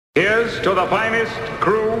Here's to the finest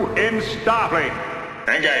crew in Starfleet.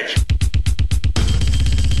 Engage.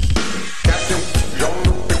 Captain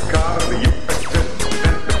Jean-Luc Picard of the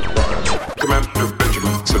USS Enterprise. Commander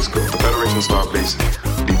Benjamin Sisko, the Federation Star Base,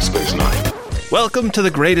 Deep Space Nine. Welcome to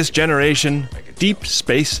the greatest generation, Deep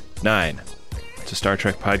Space Nine. It's a Star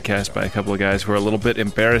Trek podcast by a couple of guys who are a little bit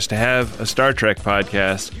embarrassed to have a Star Trek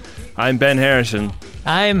podcast. I'm Ben Harrison.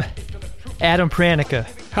 I'm Adam Pranica.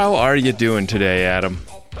 How are you doing today, Adam?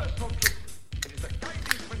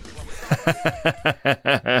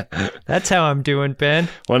 That's how I'm doing, Ben.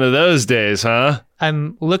 One of those days, huh?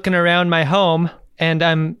 I'm looking around my home, and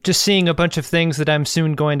I'm just seeing a bunch of things that I'm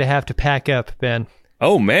soon going to have to pack up, Ben.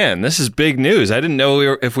 Oh man, this is big news. I didn't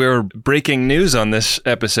know if we were breaking news on this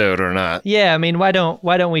episode or not. Yeah, I mean, why don't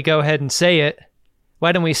we go ahead and say it?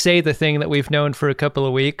 Why don't we say the thing that we've known for a couple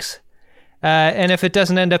of weeks? And if it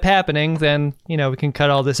doesn't end up happening, then, we can cut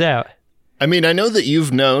all this out. I mean, I know that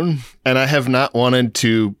you've known, and I have not wanted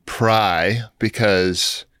to pry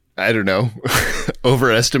because, I don't know,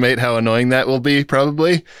 overestimate how annoying that will be,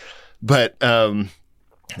 probably. But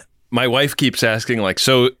my wife keeps asking, like,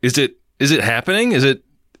 so is it happening? Is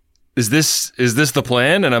this the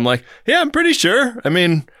plan? And I'm like, yeah, I'm pretty sure. I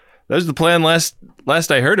mean, that was the plan last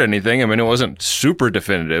I heard anything. I mean, it wasn't super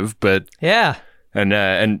definitive, but yeah.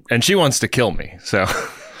 And she wants to kill me, so.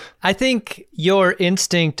 I think your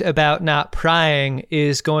instinct about not prying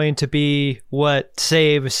is going to be what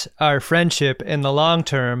saves our friendship in the long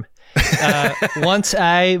term. Once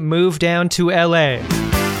I move down to LA,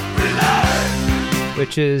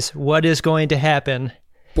 which is what is going to happen.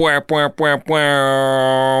 Not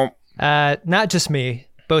just me,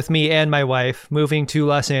 both me and my wife moving to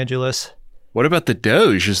Los Angeles. What about the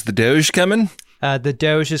Doge? Is the Doge coming? The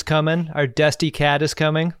Doge is coming. Our dusty cat is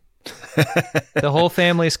coming. The whole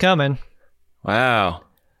family's coming. Wow.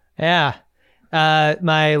 Yeah.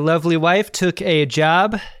 My lovely wife took a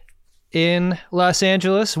job in Los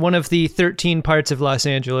Angeles, one of the 13 parts of Los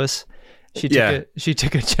Angeles. She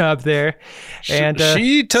took a job there. And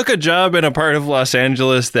she took a job in a part of Los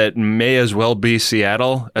Angeles that may as well be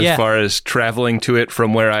Seattle as far as traveling to it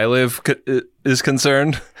from where I live is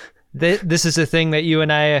concerned. This is a thing that you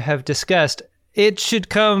and I have discussed. It should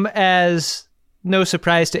come as no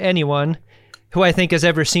surprise to anyone who I think has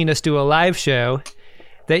ever seen us do a live show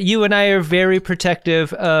that you and I are very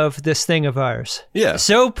protective of this thing of ours. Yeah.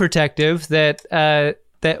 So protective that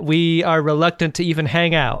that we are reluctant to even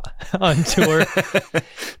hang out on tour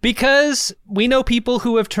because we know people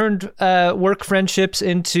who have turned work friendships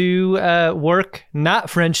into work not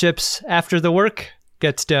friendships after the work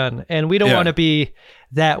gets done. And we don't want to be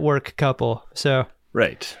that work couple. So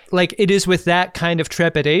right. Like, it is with that kind of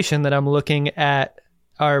trepidation that I'm looking at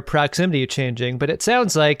our proximity changing. But it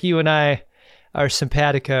sounds like you and I are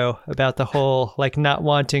simpatico about the whole, like, not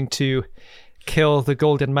wanting to kill the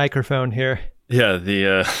golden microphone here. Yeah,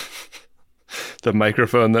 the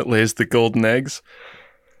microphone that lays the golden eggs.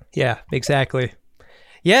 Yeah, exactly.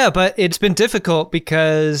 Yeah, but it's been difficult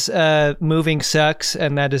because moving sucks,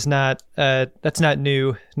 and that's not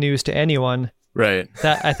news to anyone. Right.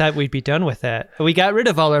 I thought we'd be done with that. We got rid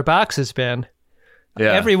of all our boxes, Ben.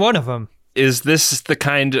 Yeah. Every one of them. Is this the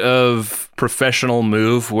kind of professional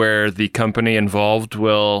move where the company involved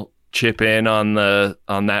will chip in on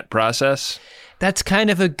that process? That's kind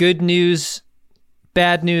of a good news,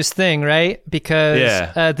 bad news thing, right?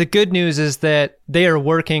 Because the good news is that they are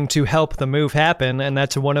working to help the move happen, and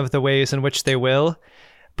that's one of the ways in which they will.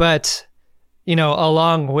 But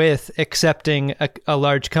along with accepting a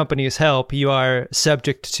large company's help, you are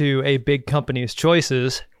subject to a big company's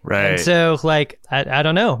choices. Right. And so, like, I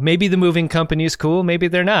don't know. Maybe the moving company's cool. Maybe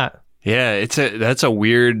they're not. Yeah, that's a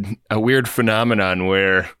weird phenomenon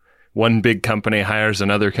where one big company hires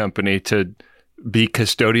another company to be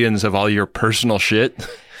custodians of all your personal shit.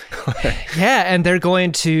 Yeah, and they're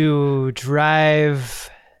going to drive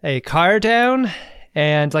a car down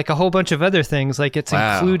and like a whole bunch of other things, like it's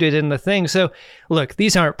included in the thing. So look,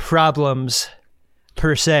 these aren't problems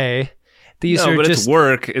per se. These are just it's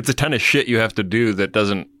work. It's a ton of shit you have to do that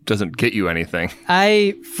doesn't get you anything.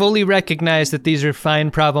 I fully recognize that these are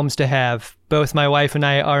fine problems to have. Both my wife and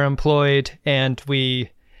I are employed, and we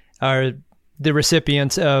are the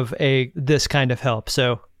recipients of this kind of help.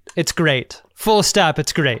 So it's great. Full stop.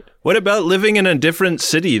 It's great. What about living in a different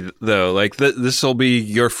city, though? Like, this will be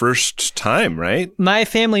your first time, right? My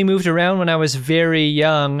family moved around when I was very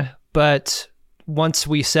young, but once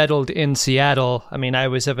we settled in Seattle, I mean, I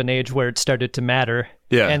was of an age where it started to matter.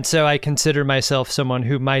 Yeah. And so I consider myself someone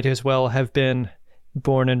who might as well have been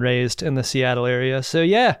born and raised in the Seattle area. So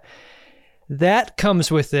yeah, that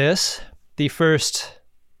comes with this, the first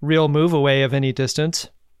real move away of any distance.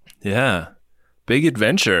 Yeah. Big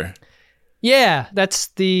adventure. Yeah, that's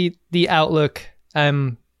the outlook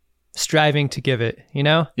I'm striving to give it, you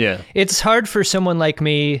know? Yeah. It's hard for someone like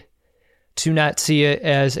me to not see it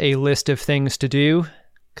as a list of things to do,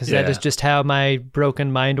 because that is just how my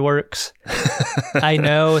broken mind works. I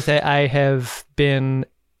know that I have been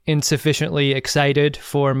insufficiently excited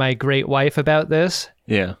for my great wife about this.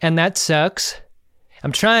 Yeah. And that sucks.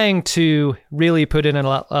 I'm trying to really put in a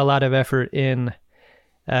lot of effort in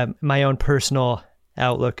my own personal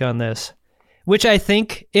outlook on this, which I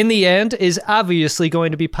think in the end is obviously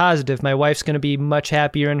going to be positive. My wife's going to be much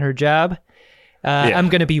happier in her job. I'm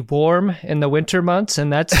going to be warm in the winter months,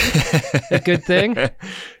 and that's a good thing.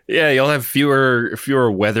 Yeah, you'll have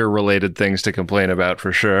fewer weather-related things to complain about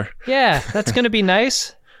for sure. Yeah, that's going to be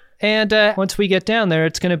nice. And once we get down there,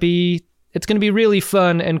 it's going to be really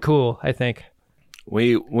fun and cool, I think.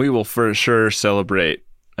 We will for sure celebrate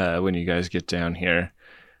when you guys get down here.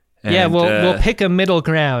 And, yeah, we'll pick a middle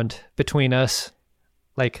ground between us,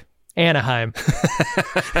 like Anaheim.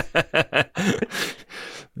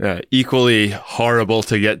 Equally horrible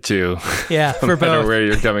to get to. Yeah, for no matter both. where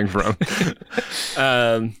you're coming from.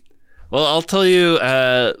 Well, I'll tell you.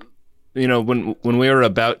 When we were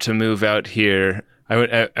about to move out here,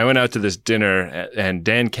 I went out to this dinner, and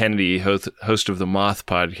Dan Kennedy, host of the Moth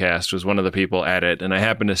podcast, was one of the people at it, and I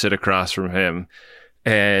happened to sit across from him.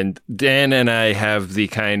 And Dan and I have the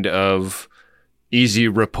kind of easy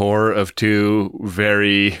rapport of two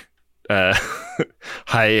very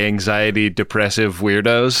high anxiety, depressive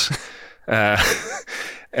weirdos,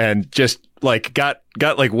 and just like got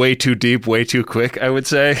like way too deep, way too quick, I would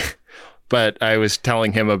say. But I was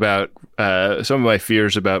telling him about some of my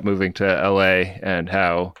fears about moving to LA and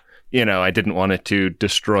how, I didn't want it to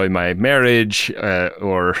destroy my marriage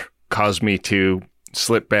or cause me to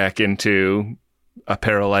slip back into a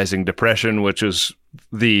paralyzing depression, which was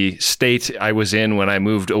the state I was in when I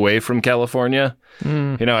moved away from California.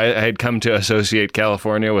 I had come to associate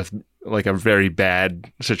California with like a very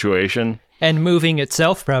bad situation. And moving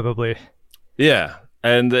itself, probably. Yeah.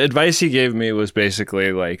 And the advice he gave me was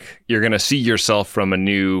basically like, you're going to see yourself from a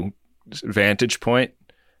new vantage point,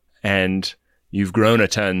 and you've grown a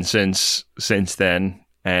ton since then,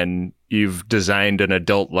 and you've designed an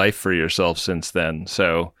adult life for yourself since then.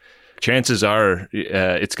 So chances are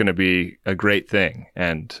it's going to be a great thing.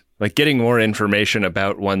 And like getting more information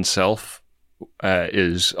about oneself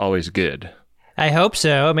is always good. I hope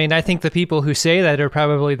so. I mean, I think the people who say that are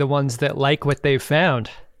probably the ones that like what they've found.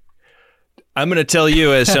 I'm going to tell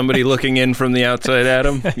you, as somebody looking in from the outside,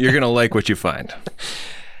 Adam, you're going to like what you find.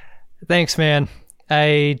 Thanks, man.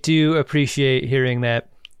 I do appreciate hearing that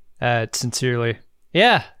sincerely.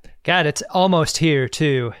 Yeah. God, it's almost here,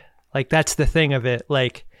 too. Like, that's the thing of it.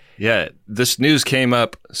 Like, yeah, this news came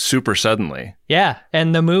up super suddenly. Yeah,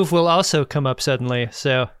 and the move will also come up suddenly,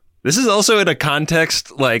 so... This is also in a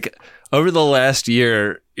context, like, over the last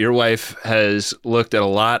year, your wife has looked at a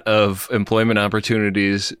lot of employment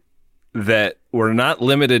opportunities that were not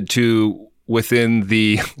limited to within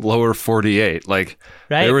the lower 48. Like,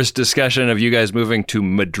 There was discussion of you guys moving to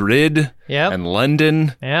Madrid and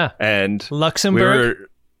London. Yeah. And Luxembourg.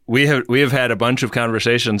 We have had a bunch of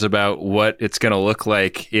conversations about what it's going to look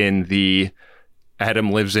like in the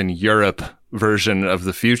Adam Lives in Europe version of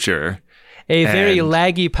the future. A very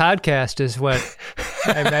laggy podcast is what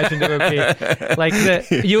I imagined it would be. Like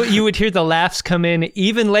you would hear the laughs come in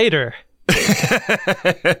even later.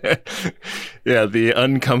 Yeah, the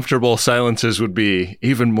uncomfortable silences would be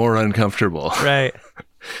even more uncomfortable. Right.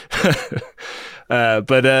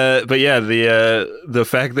 But yeah, the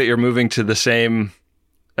fact that you're moving to the same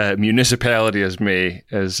municipality as me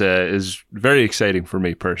is very exciting for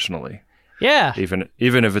me personally. Yeah.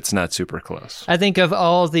 Even if it's not super close. I think of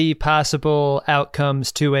all the possible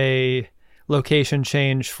outcomes to a location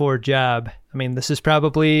change for job, I mean, this is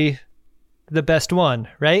probably the best one,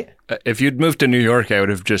 right? If you'd moved to New York, I would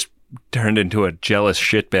have just turned into a jealous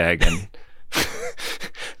shitbag, and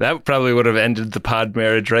that probably would have ended the pod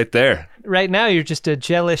marriage right there. Right now, you're just a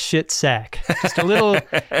jealous shit sack. Just a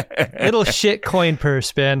little shit coin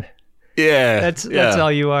purse, Ben. Yeah. That's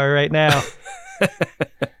all you are right now.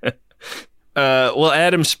 Well,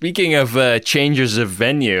 Adam, speaking of changes of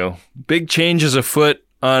venue, big changes afoot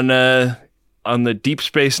on the Deep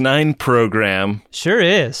Space Nine program. Sure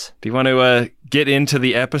is. Do you want to get into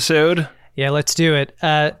the episode? Yeah, let's do it.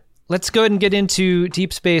 Let's go ahead and get into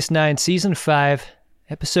Deep Space Nine, Season 5,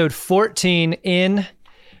 Episode 14, in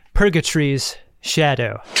Purgatory's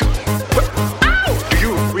Shadow. Do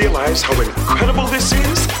you realize how incredible this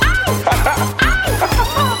is?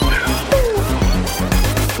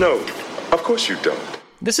 No, of course you don't.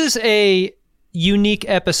 This is a unique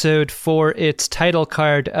episode for its title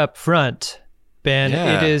card up front, Ben.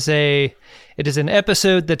 Yeah. It is an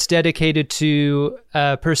episode that's dedicated to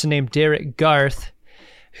a person named Derek Garth,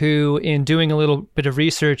 who, in doing a little bit of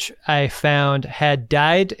research, I found had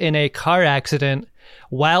died in a car accident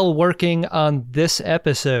while working on this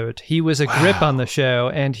episode. He was a grip on the show,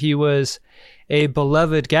 and he was a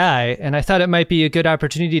beloved guy. And I thought it might be a good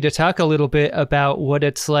opportunity to talk a little bit about what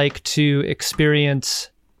it's like to experience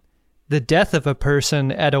the death of a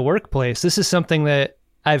person at a workplace. This is something that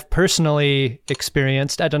I've personally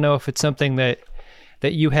experienced. I don't know if it's something that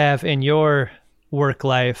you have in your work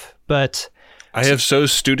life, but I have so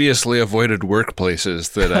studiously avoided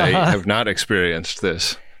workplaces that I have not experienced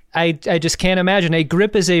this. I just can't imagine. A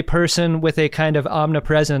grip is a person with a kind of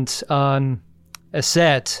omnipresence on a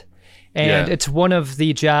set, and it's one of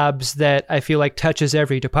the jobs that I feel like touches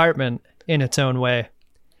every department in its own way.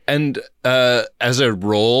 And as a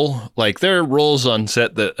role, like there are roles on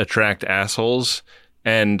set that attract assholes,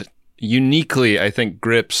 and uniquely, I think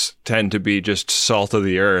grips tend to be just salt of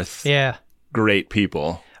the earth. Yeah. Great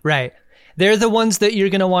people. Right. They're the ones that you're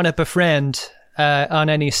going to want to befriend on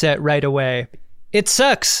any set right away. It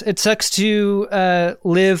sucks. It sucks to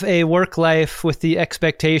live a work life with the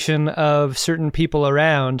expectation of certain people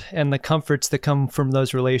around and the comforts that come from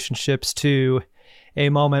those relationships to a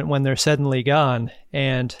moment when they're suddenly gone.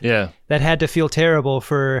 And that had to feel terrible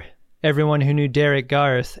for everyone who knew Derek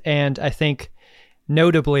Garth. And I think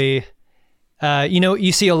notably,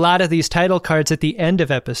 you see a lot of these title cards at the end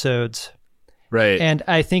of episodes. Right. And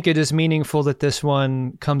I think it is meaningful that this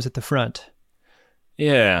one comes at the front.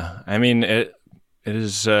 Yeah. I mean, it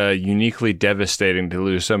is uniquely devastating to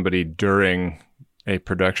lose somebody during a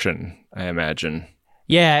production, I imagine.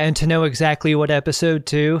 Yeah, and to know exactly what episode,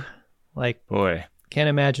 too. Like, boy, can't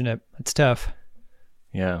imagine it. It's tough.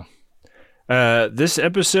 Yeah. This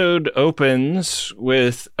episode opens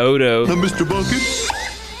with Odo Mr. Bucket.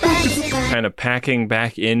 kind of packing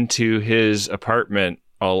back into his apartment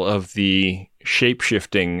all of the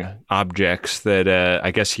shape-shifting objects that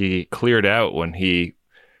I guess he cleared out when he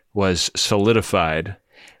was solidified.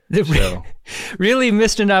 So. Really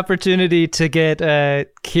missed an opportunity to get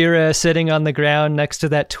Kira sitting on the ground next to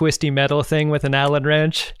that twisty metal thing with an Allen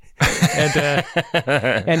wrench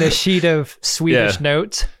and a sheet of Swedish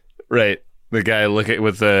notes. Right. The guy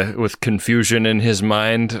with confusion in his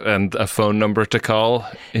mind and a phone number to call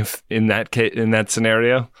in that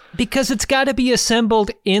scenario. Because it's got to be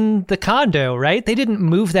assembled in the condo, right? They didn't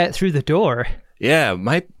move that through the door. Yeah,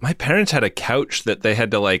 my parents had a couch that they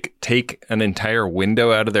had to like take an entire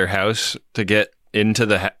window out of their house to get into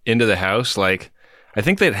the house. Like, I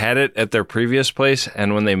think they'd had it at their previous place,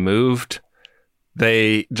 and when they moved,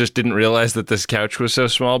 they just didn't realize that this couch was so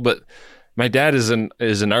small. But my dad is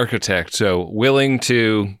an architect, so willing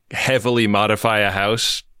to heavily modify a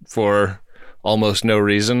house for almost no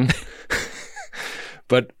reason.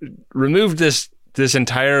 But removed this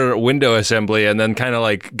entire window assembly and then kind of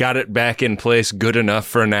like got it back in place good enough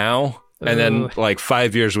for now. And then like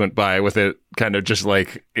 5 years went by with it kind of just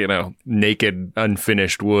like, naked,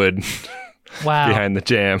 unfinished wood behind the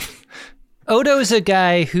jam. Odo's a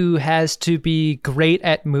guy who has to be great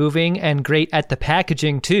at moving and great at the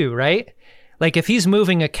packaging too, right? Like if he's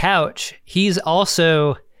moving a couch, he's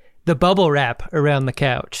also the bubble wrap around the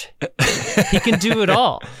couch. He can do it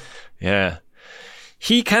all. Yeah.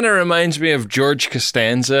 He kind of reminds me of George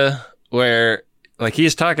Costanza, where like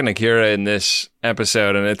he's talking to Kira in this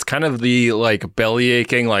episode, and it's kind of the like belly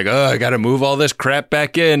aching, like, oh, I got to move all this crap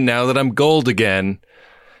back in now that I'm gold again.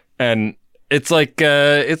 And it's like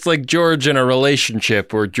George in a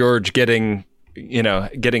relationship, or George getting a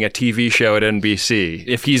TV show at NBC.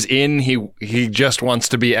 If he's in, he just wants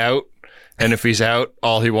to be out, and if he's out,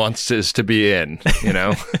 all he wants is to be in.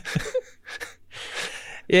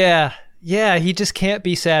 Yeah. Yeah, he just can't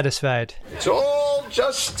be satisfied. It's all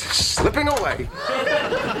just slipping away.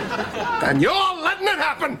 And you're letting it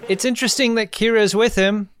happen. It's interesting that Kira's with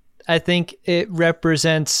him. I think it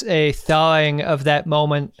represents a thawing of that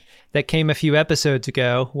moment that came a few episodes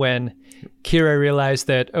ago when Kira realized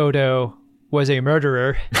that Odo was a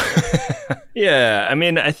murderer. Yeah, I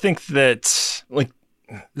mean, I think that like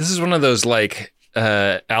this is one of those like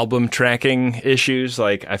album tracking issues.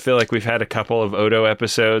 Like I feel like we've had a couple of Odo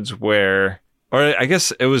episodes where, or I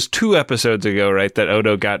guess it was 2 episodes ago, right, that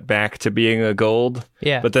Odo got back to being a gold.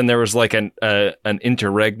 Yeah. But then there was like an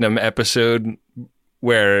interregnum episode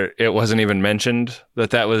where it wasn't even mentioned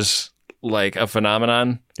that was like a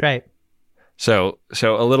phenomenon. Right. So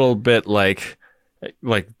a little bit like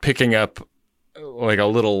picking up like a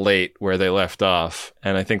little late where they left off.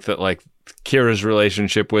 And I think that like Kira's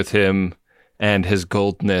relationship with him and his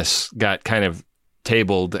goldness got kind of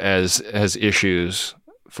tabled as issues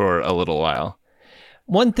for a little while.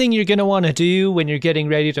 One thing you're going to want to do when you're getting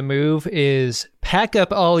ready to move is pack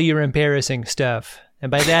up all your embarrassing stuff. And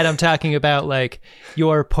by that, I'm talking about like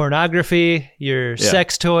your pornography, your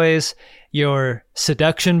sex toys, your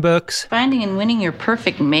seduction books. Finding and Winning Your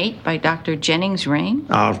Perfect Mate by Dr. Jennings Rain.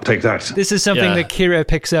 I'll take that. This is something that Kira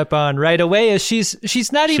picks up on right away as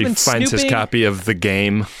she's not even snooping. She finds his copy of The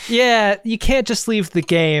Game. Yeah, you can't just leave The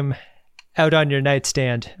Game out on your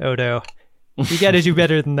nightstand, Odo. You got to do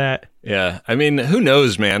better than that. Yeah, I mean, who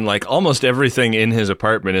knows, man? Like, almost everything in his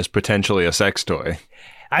apartment is potentially a sex toy.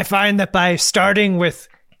 I find that by starting with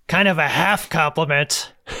kind of a half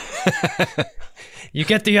compliment, you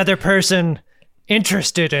get the other person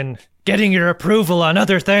interested in getting your approval on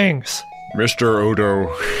other things. Mr.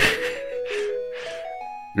 Odo,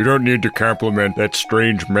 you don't need to compliment that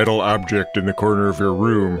strange metal object in the corner of your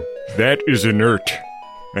room. That is inert.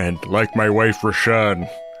 And like my wife, Rashan,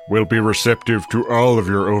 will be receptive to all of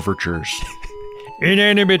your overtures.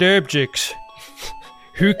 Inanimate objects.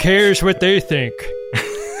 Who cares what they think?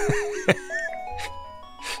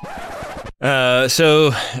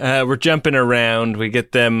 So we're jumping around. We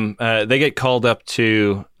get them, they get called up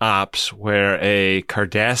to Ops where a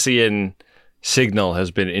Cardassian signal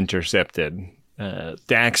has been intercepted.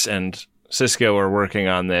 Dax and Sisko are working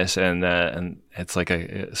on this, and it's like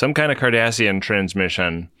some kind of Cardassian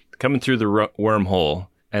transmission coming through the wormhole,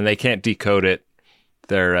 and they can't decode it.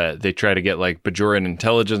 They try to get like Bajoran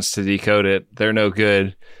intelligence to decode it. They're no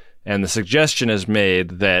good. And the suggestion is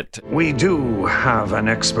made that we do have an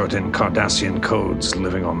expert in Cardassian codes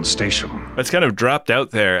living on station. It's kind of dropped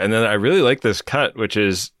out there. And then I really like this cut, which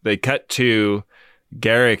is they cut to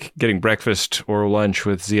Garak getting breakfast or lunch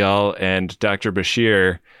with Zial and Dr.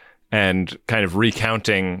 Bashir and kind of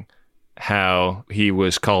recounting how he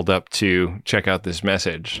was called up to check out this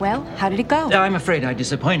message. Well, how did it go? I'm afraid I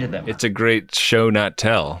disappointed them. It's a great show, not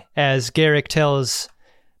tell. As Garak tells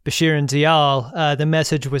Bashir and Zial, the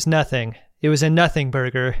message was nothing. It was a nothing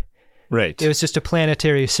burger. Right. It was just a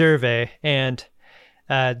planetary survey, and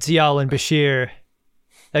Zial and Bashir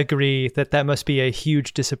agree that must be a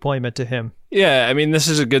huge disappointment to him. Yeah, I mean, this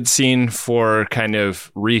is a good scene for kind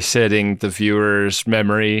of resetting the viewer's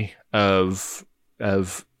memory of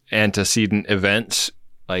antecedent events.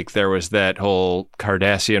 Like there was that whole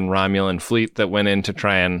Cardassian Romulan fleet that went in to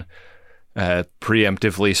try and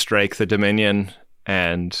preemptively strike the Dominion,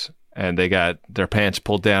 and they got their pants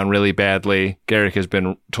pulled down really badly. Garak has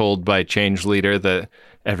been told by Change Leader that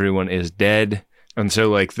everyone is dead. And so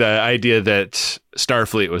like the idea that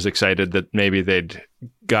Starfleet was excited that maybe they'd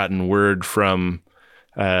gotten word from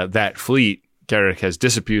that fleet, Garak has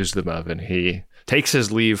disabused them of, and he takes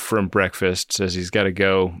his leave from breakfast, says he's got to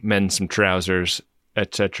go mend some trousers,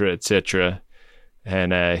 etc., etc.,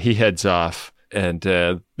 and he heads off. And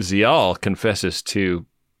Zial confesses to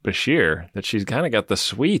Bashir that she's kind of got the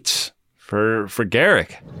sweets for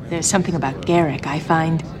Garak. There's something about Garak I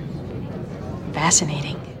find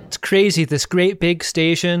fascinating. It's crazy, this great big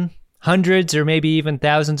station, hundreds or maybe even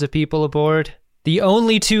thousands of people aboard. The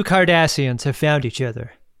only two Cardassians have found each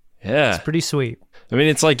other. Yeah. It's pretty sweet. I mean,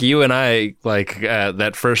 it's like you and I, like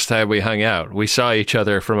that first time we hung out. We saw each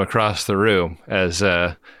other from across the room as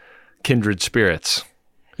kindred spirits.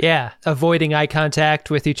 Yeah, avoiding eye contact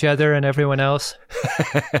with each other and everyone else.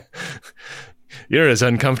 You're as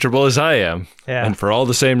uncomfortable as I am. Yeah. And for all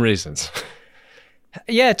the same reasons.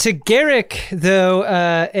 Yeah, to Garak, though,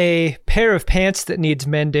 a pair of pants that needs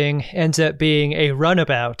mending ends up being a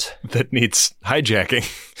runabout. That needs hijacking.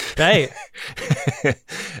 Right.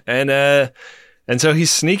 And so he's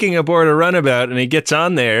sneaking aboard a runabout, and he gets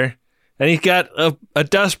on there, and he's got a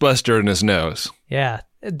dustbuster in his nose. Yeah.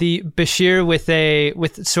 The Bashir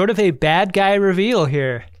with sort of a bad guy reveal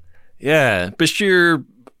here. Yeah, Bashir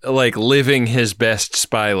like living his best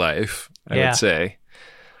spy life, I would say.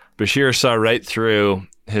 Bashir saw right through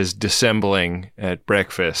his dissembling at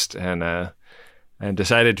breakfast and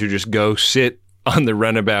decided to just go sit on the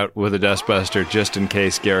runabout with a dustbuster just in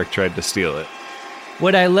case Garak tried to steal it.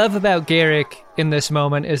 What I love about Garak in this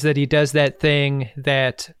moment is that he does that thing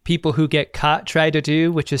that people who get caught try to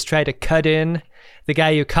do, which is try to cut in the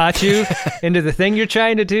guy who caught you into the thing you're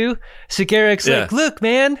trying to do. So Garak's like, look,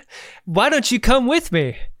 man, why don't you come with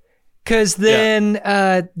me? Because then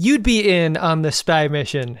you'd be in on the spy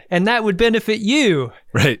mission, and that would benefit you.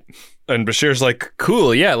 Right. And Bashir's like,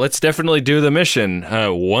 cool, yeah, let's definitely do the mission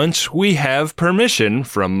once we have permission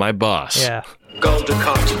from my boss. Yeah. Go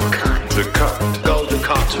Dukat. Go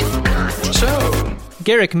Dukat. So,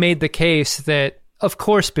 Garak made the case that, of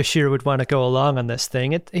course, Bashir would want to go along on this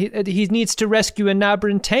thing. He needs to rescue a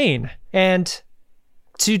Nabran Tain. And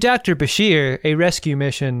to Dr. Bashir, a rescue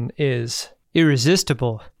mission is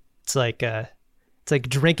irresistible. It's like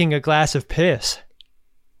drinking a glass of piss.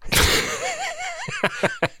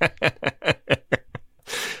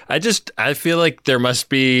 I feel like there must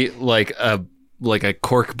be like a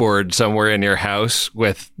corkboard somewhere in your house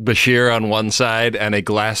with Bashir on one side and a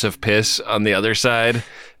glass of piss on the other side,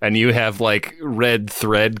 and you have like red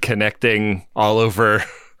thread connecting all over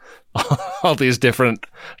all these different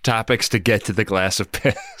topics to get to the glass of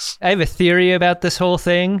piss. I have a theory about this whole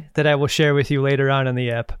thing that I will share with you later on in the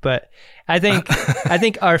ep, but I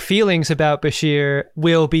think our feelings about Bashir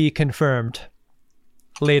will be confirmed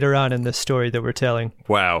later on in this story that we're telling.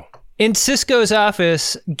 Wow. In Sisko's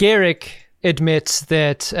office, Garak admits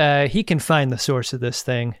that he can find the source of this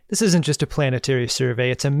thing. This isn't just a planetary survey,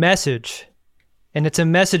 it's a message. And it's a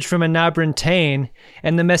message from a Nabrantain,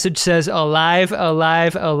 and the message says, alive,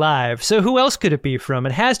 alive, alive. So who else could it be from?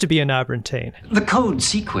 It has to be a Nabrantain. The code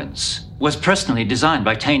sequence was personally designed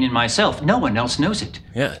by Tain and myself. No one else knows it.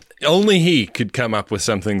 Yeah, only he could come up with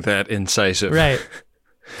something that incisive. Right.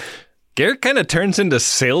 Garak kind of turns into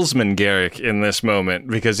salesman Garak in this moment,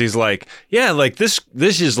 because he's like, yeah, like this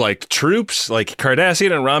is like troops, like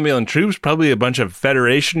Cardassian and Romulan troops, probably a bunch of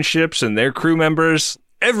Federation ships and their crew members.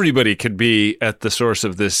 Everybody could be at the source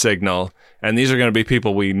of this signal, and these are going to be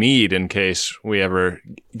people we need in case we ever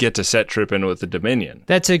get to set trip in with the Dominion.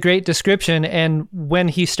 That's a great description, and when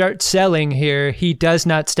he starts selling here, he does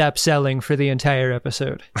not stop selling for the entire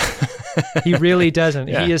episode. He really doesn't.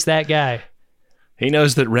 Yeah. He is that guy. He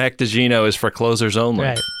knows that Raktajino is for closers only.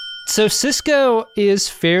 Right. So Sisko is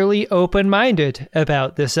fairly open-minded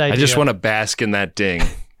about this idea. I just want to bask in that ding.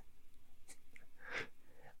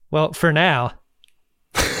 Well, for now.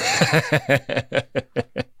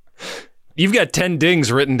 You've got 10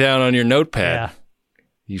 dings written down on your notepad. Yeah.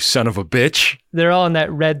 You son of a bitch. They're all in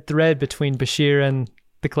that red thread between Bashir and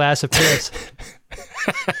the glass of piss.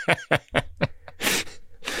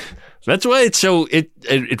 That's why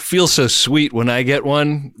it feels so sweet when I get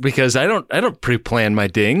one, because I don't pre-plan my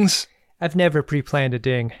dings. I've never pre-planned a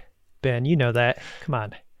ding, Ben. You know that. Come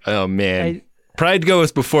on. Oh man. Pride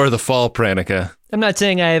goeth before the fall, Pranica. I'm not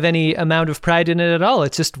saying I have any amount of pride in it at all.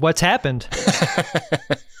 It's just what's happened.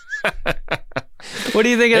 What do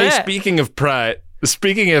you think of that? Speaking of pride,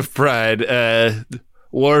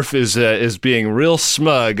 Worf is being real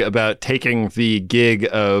smug about taking the gig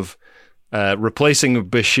of replacing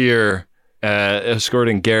Bashir,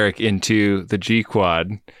 escorting Garak into the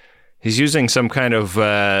G-Quad. He's using some kind of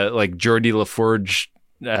like Geordie LaForge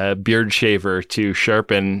beard shaver to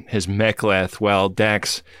sharpen his mek'leth, while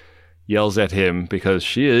Dax yells at him because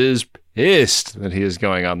she is pissed that he is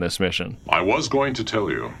going on this mission. I was going to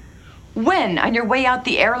tell you. When? On your way out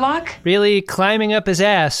the airlock? Really climbing up his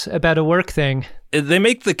ass about a work thing. They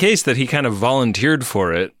make the case that he kind of volunteered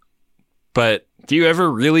for it, but do you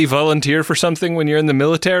ever really volunteer for something when you're in the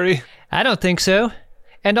military? I don't think so.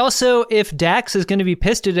 And also, if Dax is going to be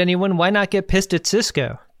pissed at anyone, why not get pissed at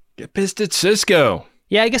Sisko? Get pissed at Sisko.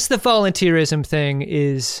 Yeah, I guess the volunteerism thing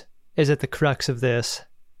is at the crux of this.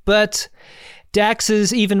 But Dax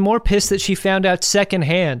is even more pissed that she found out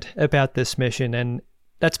secondhand about this mission, and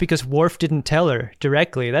that's because Worf didn't tell her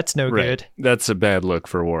directly. That's no good. That's a bad look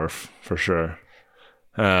for Worf, for sure.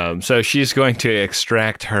 So she's going to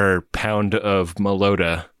extract her pound of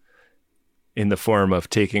Melota in the form of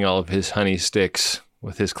taking all of his honey sticks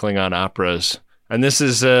with his Klingon operas. And this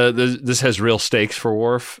is this has real stakes for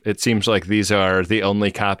Worf. It seems like these are the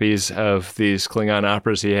only copies of these Klingon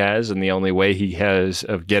operas he has, and the only way he has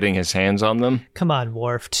of getting his hands on them. Come on,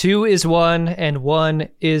 Worf. 2 is 1, and 1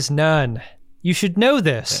 is none. You should know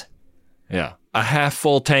this. Yeah. A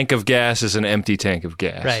half-full tank of gas is an empty tank of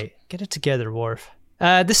gas. Right. Get it together, Worf.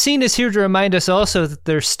 The scene is here to remind us also that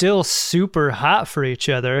they're still super hot for each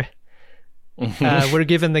other. We're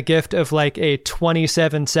given the gift of like a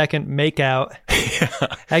 27-second makeout.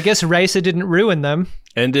 Yeah. I guess Risa didn't ruin them.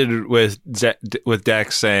 Ended with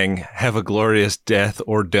Dax saying, "Have a glorious death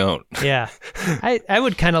or don't." Yeah. I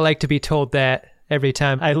would kind of like to be told that every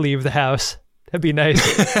time I leave the house. That'd be nice.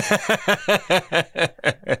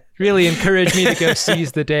 Really encourage me to go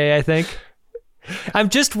seize the day, I think. I'm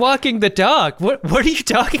just walking the dog. What are you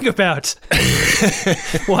talking about?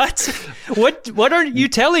 What are you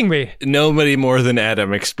telling me? Nobody more than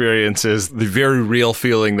Adam experiences the very real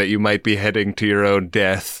feeling that you might be heading to your own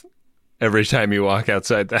death every time you walk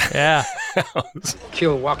outside the house.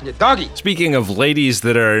 Kill walking the doggy. Speaking of ladies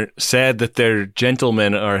that are sad that their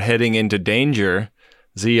gentlemen are heading into danger,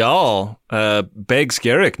 Ziyal begs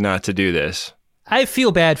Garak not to do this. I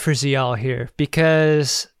feel bad for Ziyal here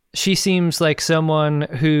because she seems like someone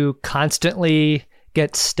who constantly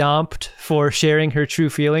get stomped for sharing her true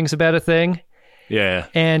feelings about a thing. Yeah.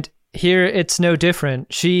 And here it's no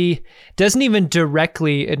different. She doesn't even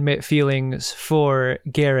directly admit feelings for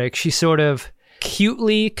Garak. She sort of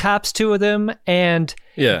cutely cops to them, and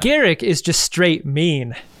Garak is just straight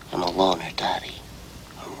mean. I'm a loner, Daddy.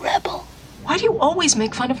 A rebel. Why do you always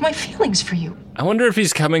make fun of my feelings for you? I wonder if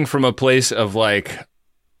he's coming from a place of like,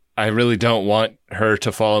 I really don't want her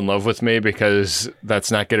to fall in love with me because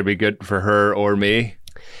that's not going to be good for her or me.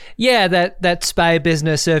 Yeah, that spy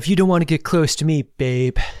business of, you don't want to get close to me,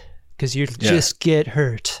 babe, because you'll just get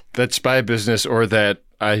hurt. That spy business, or that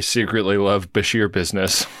I secretly love Bashir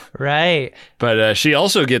business. Right. But she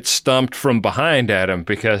also gets stumped from behind Adam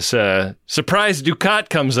because surprise, Dukat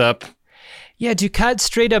comes up. Yeah, Dukat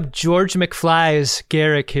straight up George McFly's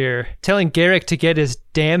Garak here, telling Garak to get his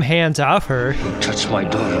damn hands off her. You touch my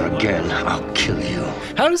daughter again, I'll kill you.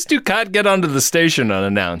 How does Dukat get onto the station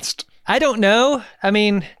unannounced? I don't know. I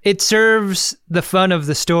mean, it serves the fun of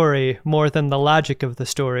the story more than the logic of the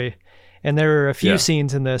story. And there are a few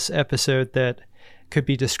scenes in this episode that could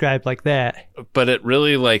be described like that. But it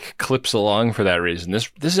really like clips along for that reason.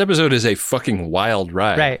 This episode is a fucking wild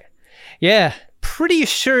ride. Right. Yeah. Pretty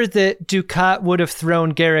sure that Dukat would have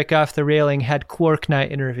thrown Garak off the railing had Quark not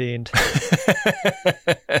intervened.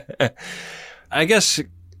 I guess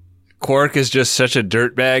Quark is just such a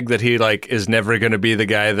dirtbag that he like is never going to be the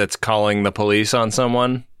guy that's calling the police on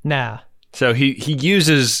someone. Nah. So he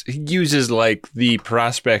uses like the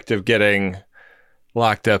prospect of getting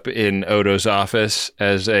locked up in Odo's office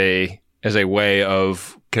as a way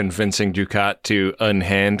of convincing Dukat to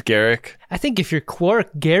unhand Garak. I think if you're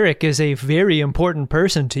Quark, Garak is a very important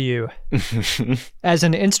person to you as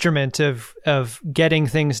an instrument of getting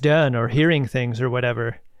things done or hearing things or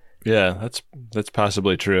whatever. Yeah, that's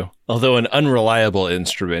possibly true. Although an unreliable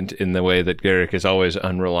instrument in the way that Garak is always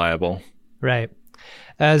unreliable. Right.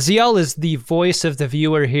 Zial is the voice of the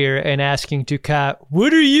viewer here and asking Dukat,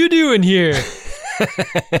 what are you doing here?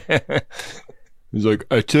 He's like,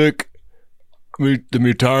 I took the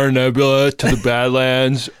Mutara Nebula to the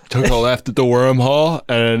Badlands, took a left at the wormhole,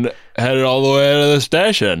 and headed all the way to the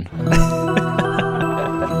station.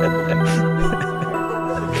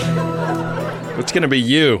 It's gonna be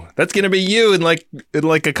you. That's gonna be you in like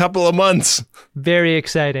a couple of months. Very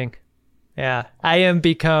exciting. Yeah, I am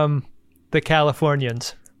become the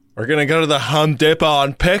Californians. We're gonna go to the Home Depot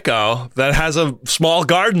on Pico that has a small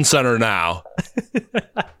garden center now.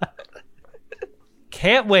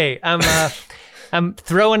 Can't wait. I'm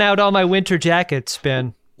throwing out all my winter jackets,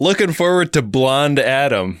 Ben. Looking forward to Blonde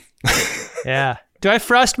Adam. Yeah. Do I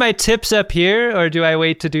frost my tips up here, or do I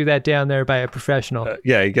wait to do that down there by a professional?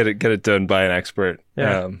 Yeah, you get it done by an expert.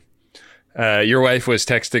 Yeah. Your wife was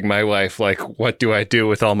texting my wife, like, what do I do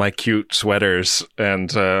with all my cute sweaters?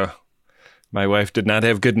 And my wife did not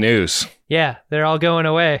have good news. Yeah, they're all going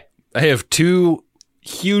away. I have 2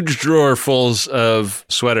 huge drawerfuls of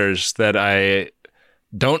sweaters that I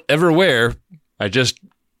don't ever wear. I just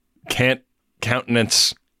can't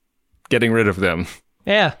countenance getting rid of them.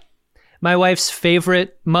 Yeah. My wife's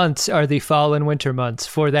favorite months are the fall and winter months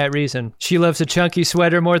for that reason. She loves a chunky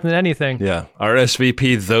sweater more than anything. Yeah.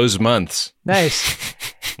 RSVP those months. Nice.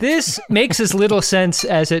 This makes as little sense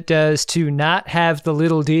as it does to not have the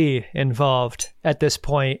little D involved at this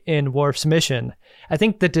point in Worf's mission. I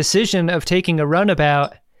think the decision of taking a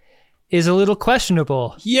runabout is a little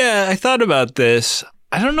questionable. Yeah, I thought about this.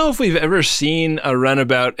 I don't know if we've ever seen a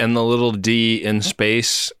runabout and the little D in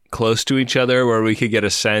space close to each other where we could get a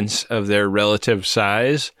sense of their relative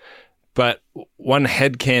size. But one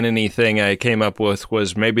headcanon-y thing I came up with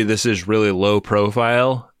was maybe this is really low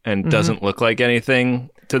profile and doesn't look like anything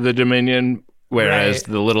to the Dominion, whereas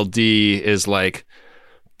the little D is like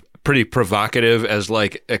pretty provocative as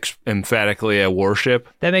like emphatically a warship.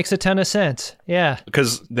 That makes a ton of sense. Yeah.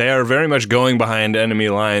 Because they are very much going behind enemy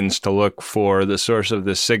lines to look for the source of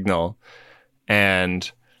this signal.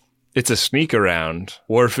 And it's a sneak around.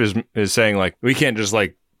 Worf is saying like, we can't just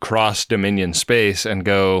like cross Dominion space and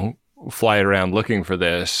go fly around looking for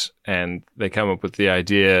this. And they come up with the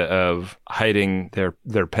idea of hiding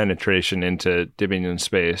their penetration into Dominion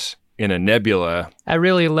space in a nebula. I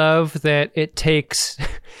really love that it takes,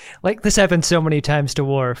 like this happens so many times to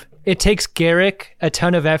Worf. It takes Garak a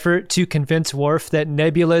ton of effort to convince Worf that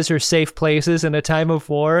nebulas are safe places in a time of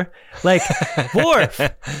war. Like, Worf,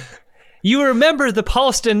 you remember the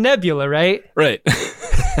Paulston Nebula, right? Right.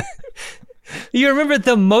 You remember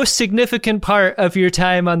the most significant part of your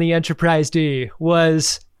time on the Enterprise D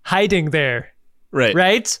was hiding there. Right.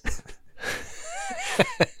 Right?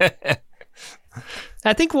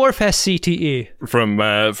 I think Worf has CTE.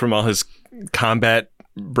 From all his combat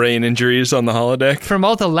brain injuries on the holodeck. From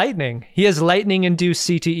all the lightning. He has lightning-induced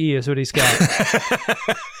CTE is what he's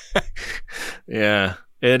got. Yeah.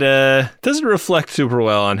 It doesn't reflect super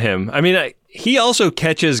well on him. I mean, he also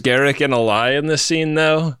catches Garak in a lie in this scene,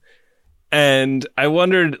 though. And I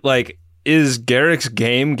wondered, like, is Garak's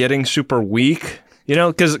game getting super weak? You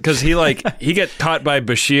know, because he get caught by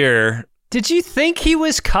Bashir. Did you think he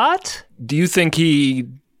was caught? Do you think he,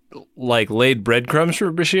 like, laid breadcrumbs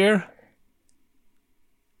for Bashir?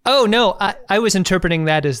 Oh, no. I was interpreting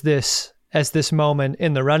that as this moment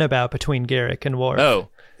in the runabout between Garak and Worf. Oh.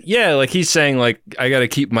 Yeah, like he's saying, like, I got to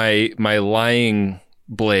keep my lying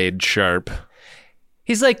blade sharp.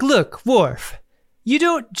 He's like, look, Worf, you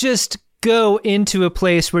don't just go into a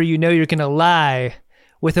place where you know you're going to lie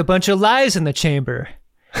with a bunch of lies in the chamber.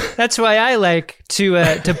 That's why I like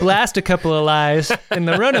to blast a couple of lies in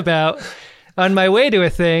the runabout on my way to a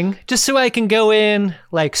thing, just so I can go in,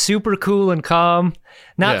 like, super cool and calm,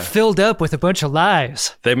 not filled up with a bunch of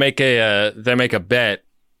lies. They make a bet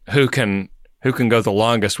who can go the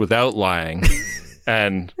longest without lying.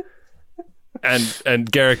 and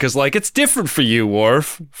Garak is like, it's different for you,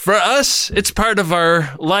 Worf. For us, it's part of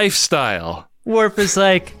our lifestyle. Worf is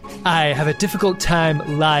like, I have a difficult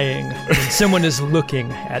time lying when someone is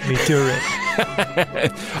looking at me during.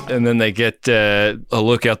 And then they get a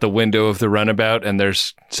look out the window of the runabout, and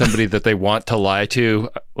there's somebody that they want to lie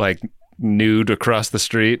to, like, nude across the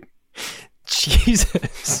street.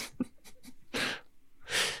 Jesus.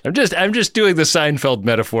 I'm just doing the Seinfeld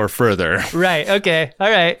metaphor further. Right. Okay.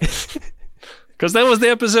 All right. Because that was the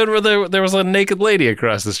episode where there was a naked lady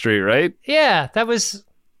across the street, right? Yeah, that's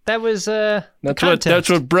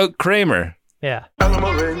what broke Kramer. Yeah. What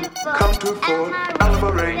are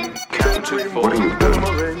you doing?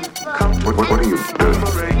 What are you doing?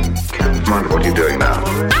 Mind what you're doing now.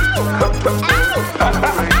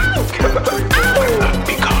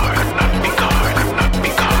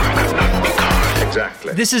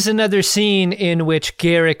 Exactly. This is another scene in which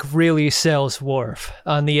Garak really sells Worf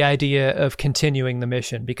on the idea of continuing the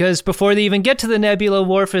mission. Because before they even get to the nebula,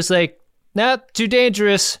 Worf is like, nah, too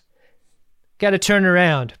dangerous. Gotta turn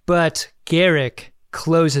around. But Garak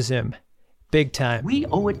closes him big time. We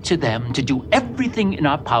owe it to them to do everything in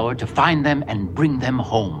our power to find them and bring them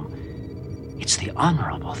home. It's the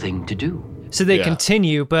honorable thing to do. So they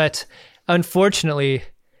continue, but unfortunately,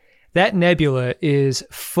 that nebula is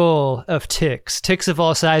full of ticks of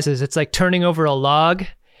all sizes. It's like turning over a log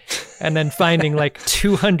and then finding like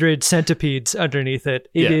 200 centipedes underneath it.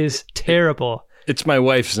 It is terrible. It's my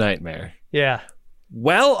wife's nightmare. Yeah.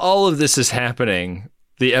 While all of this is happening,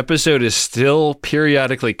 the episode is still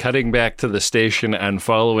periodically cutting back to the station and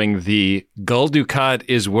following the Gul Dukat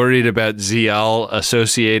is worried about Ziyal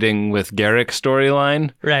associating with Garak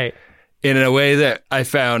storyline. Right. In a way that I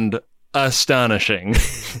found astonishing.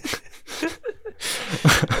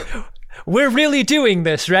 We're really doing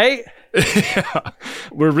this, right? Yeah.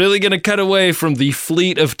 We're really going to cut away from the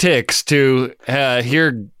fleet of ticks to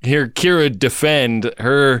hear Kira defend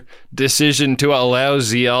her decision to allow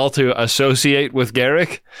Ziyal to associate with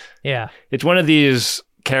Garak. Yeah. It's one of these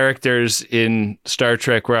characters in Star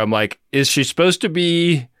Trek where I'm like, is she supposed to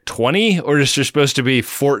be 20 or is she supposed to be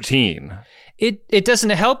 14? It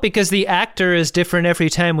doesn't help because the actor is different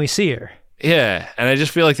every time we see her. Yeah, and I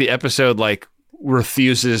just feel like the episode like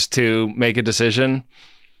refuses to make a decision.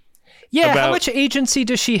 Yeah, how much agency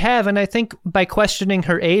does she have? And I think by questioning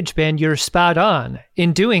her age, Ben, you're spot on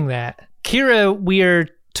in doing that. Kira, we're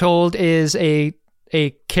told, is a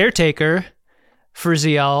caretaker for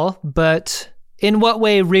Ziyal, but in what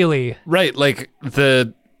way, really? Right, like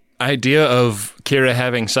the idea of Kira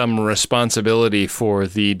having some responsibility for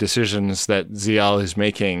the decisions that Ziyal is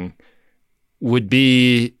making would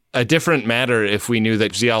be a different matter if we knew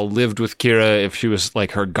that Ziyal lived with Kira, if she was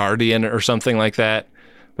like her guardian or something like that.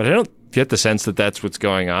 But I don't get the sense that that's what's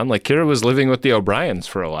going on. Like, Kira was living with the O'Briens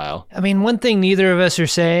for a while. I mean, one thing neither of us are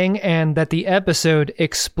saying, and that the episode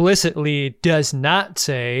explicitly does not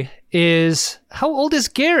say, is how old is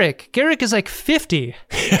Garak? Garak is like 50.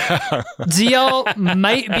 Yeah. Ziyal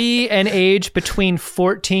might be an age between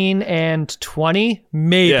 14 and 20.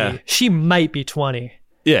 Maybe. Yeah. She might be 20.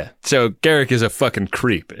 Yeah. So Garak is a fucking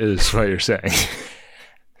creep, is what you're saying.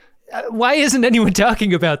 Why isn't anyone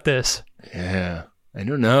talking about this? Yeah. I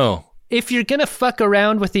don't know. If you're going to fuck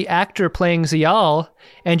around with the actor playing Ziyal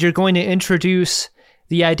and you're going to introduce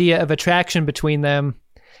the idea of attraction between them,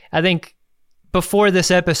 I think before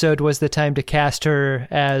this episode was the time to cast her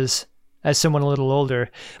as someone a little older.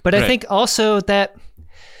 But I think also that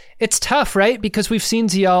it's tough, right? Because we've seen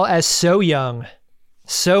Ziyal as so young,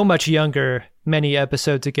 so much younger many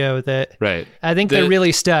episodes ago that I think they're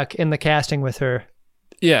really stuck in the casting with her.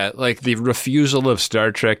 Yeah, like the refusal of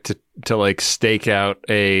Star Trek to like stake out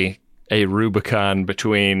a Rubicon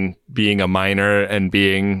between being a minor and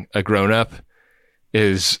being a grown-up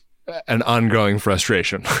is an ongoing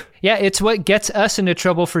frustration. Yeah, it's what gets us into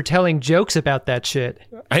trouble for telling jokes about that shit.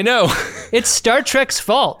 I know. It's Star Trek's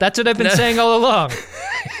fault. That's what I've been saying all along.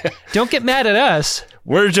 Don't get mad at us.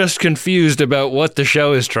 We're just confused about what the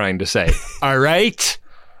show is trying to say. All right?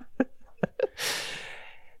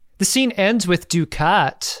 The scene ends with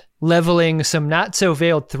Dukat leveling some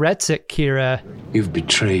not-so-veiled threats at Kira. You've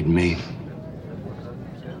betrayed me,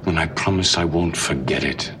 and I promise I won't forget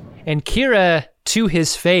it. And Kira, to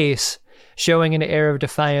his face, showing an air of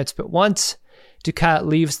defiance. But once Dukat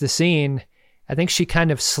leaves the scene, I think she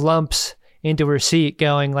kind of slumps into her seat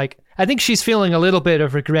going like, I think she's feeling a little bit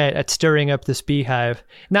of regret at stirring up this beehive.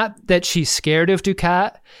 Not that she's scared of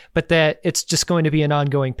Dukat, but that it's just going to be an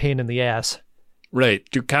ongoing pain in the ass. Right.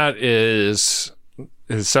 Dukat is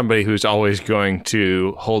somebody who's always going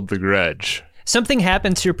to hold the grudge. Something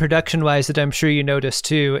happens here production-wise that I'm sure you noticed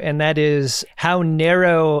too, and that is how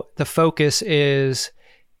narrow the focus is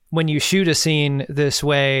when you shoot a scene this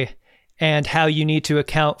way and how you need to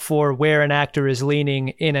account for where an actor is leaning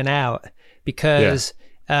in and out. Because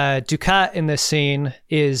Dukat in this scene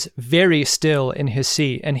is very still in his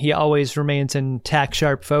seat, and he always remains in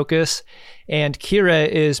tack-sharp focus. And Kira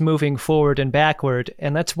is moving forward and backward,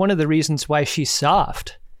 and that's one of the reasons why she's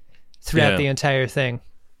soft throughout the entire thing.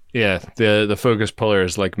 Yeah, the focus puller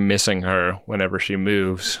is like missing her whenever she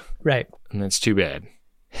moves. Right. And that's too bad.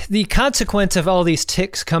 The consequence of all these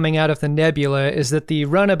ticks coming out of the nebula is that the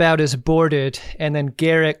runabout is boarded, and then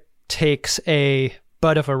Garak takes a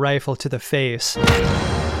butt of a rifle to the face.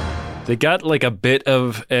 They got like a bit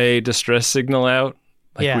of a distress signal out.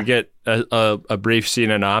 Like we get a brief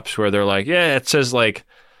scene in Ops where they're like, yeah, it says like,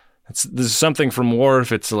 this is something from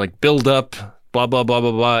Worf. It's like build up, blah, blah, blah,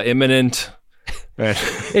 blah, blah, imminent.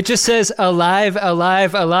 It just says alive,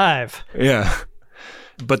 alive, alive. Yeah.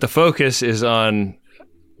 But the focus is on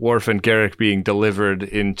Worf and Garak being delivered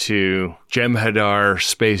into Jem'Hadar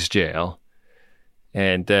space jail.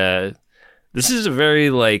 And this is a very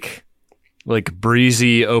like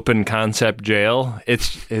breezy open concept jail.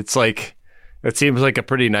 It's like, it seems like a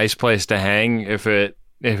pretty nice place to hang if it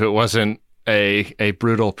wasn't a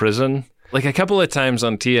brutal prison. Like a couple of times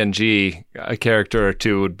on TNG, a character or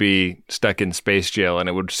two would be stuck in space jail and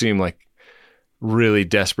it would seem like really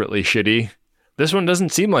desperately shitty. This one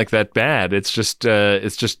doesn't seem like that bad. It's just a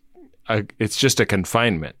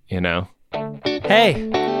confinement, you know?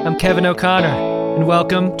 Hey, I'm Kevin O'Connor, and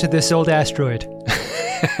welcome to This Old Asteroid.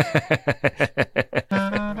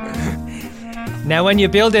 Now, when you're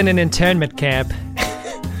building an internment camp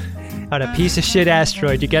on a piece of shit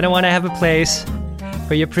asteroid, you're going to want to have a place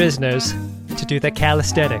for your prisoners to do their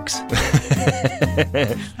calisthenics.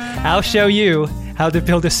 I'll show you how to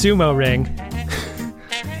build a sumo ring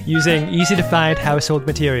using easy-to-find household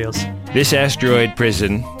materials. This asteroid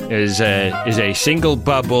prison is a single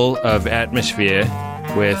bubble of atmosphere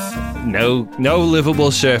with no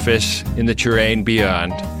livable surface in the terrain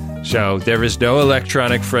beyond. So there is no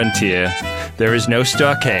electronic frontier. There is no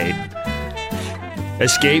stockade.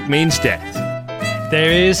 Escape means death.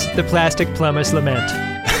 There is the plastic plumber's lament.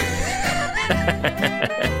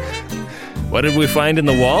 What did we find in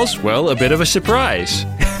the walls? Well, a bit of a surprise.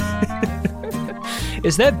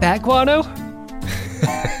 Is that bat guano?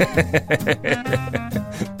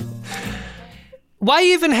 Why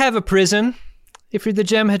even have a prison if you're the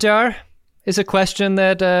Jem'Hadar? Is a question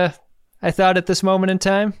that I thought at this moment in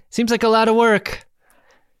time. Seems like a lot of work.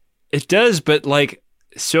 It does, but like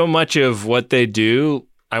so much of what they do,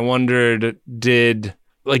 I wondered,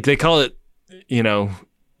 they call it,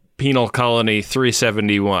 Penal Colony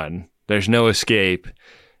 371. There's no escape.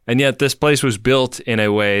 And yet this place was built in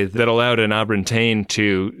a way that allowed an Abrantane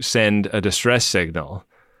to send a distress signal.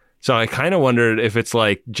 So I kind of wondered if it's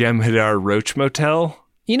like Jem'Hadar Roach Motel.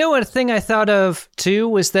 You know, one thing I thought of too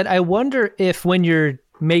was that I wonder if when you're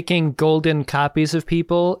making golden copies of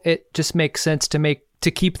people, it just makes sense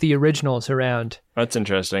to keep the originals around. That's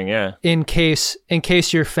interesting, yeah. In case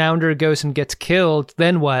your founder goes and gets killed,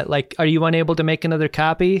 then what? Like, are you unable to make another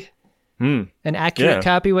copy? An accurate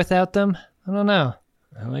copy without them? I don't know.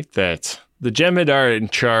 I like that. The Jem'Hadar in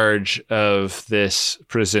charge of this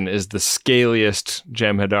prison is the scaliest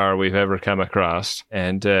Jem'Hadar we've ever come across,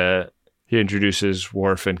 and he introduces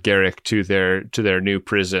Worf and Garak to their new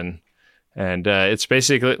prison, and it's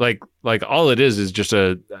basically like all it is just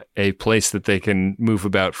a place that they can move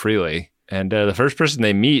about freely. And the first person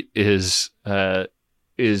they meet is the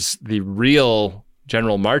real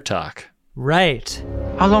General Martok. Right.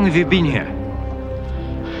 How long have you been here?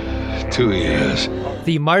 2 years.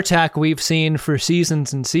 The Martok we've seen for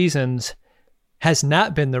seasons and seasons has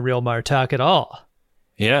not been the real Martok at all.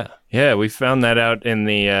 Yeah, we found that out in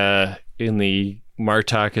the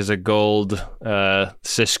Martok as a gold,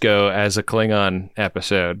 Sisko as a Klingon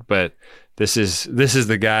episode, but this is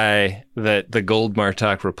the guy that the gold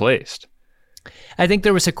Martok replaced. I think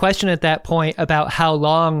there was a question at that point about how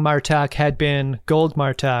long Martok had been gold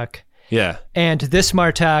Martok. Yeah. And this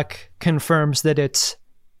Martok confirms that it's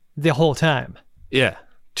the whole time. Yeah,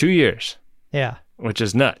 2 years. Yeah. Which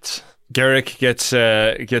is nuts. Garak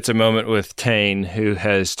gets a moment with Tane, who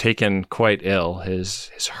has taken quite ill.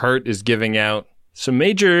 His heart is giving out. Some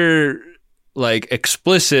major,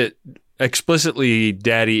 explicitly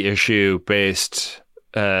daddy issue based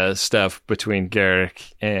stuff between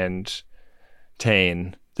Garak and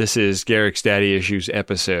Tane. This is Garak's daddy issues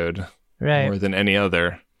episode, right? More than any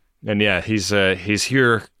other. And yeah, he's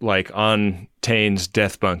here on Tane's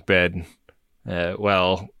death bunk bed,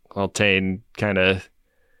 while Tane kind of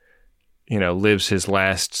lives his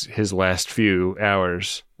last few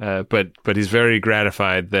hours. But he's very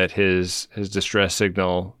gratified that his distress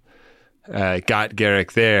signal got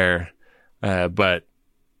Garak there, but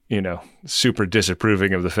super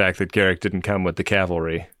disapproving of the fact that Garak didn't come with the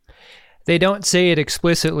cavalry. They don't say it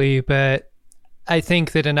explicitly, but I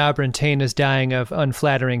think that Enabran Tane is dying of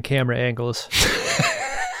unflattering camera angles.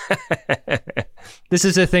 This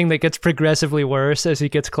is a thing that gets progressively worse as he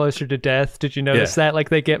gets closer to death. Did you notice that?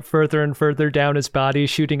 They get further and further down his body,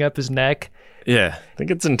 shooting up his neck. Yeah, I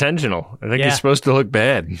think it's intentional. I think he's supposed to look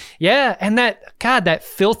bad. Yeah, and that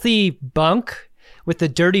filthy bunk with the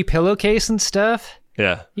dirty pillowcase and stuff.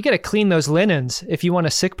 Yeah. You got to clean those linens if you want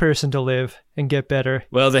a sick person to live and get better.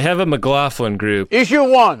 Well, they have a McLaughlin group. Issue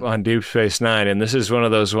 1 on Deep Space Nine, and this is one of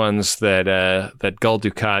those ones that Gul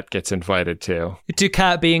Dukat gets invited to.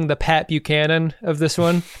 Dukat being the Pat Buchanan of this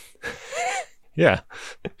one. Yeah.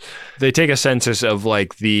 They take a census of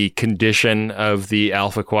the condition of the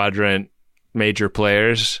Alpha Quadrant major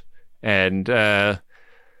players, and the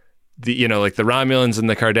Romulans and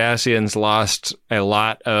the Cardassians lost a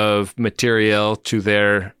lot of material to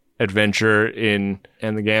their adventure in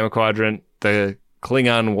the Gamma Quadrant. The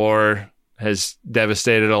Klingon War has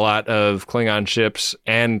devastated a lot of Klingon ships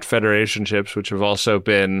and Federation ships, which have also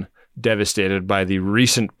been devastated by the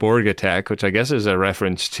recent Borg attack, which I guess is a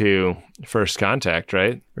reference to First Contact,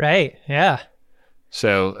 right? Right, yeah.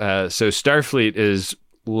 So Starfleet is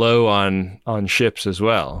low on ships as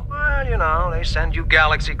well. Well, they send you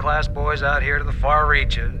Galaxy-class boys out here to the far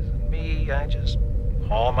reaches. Me, I just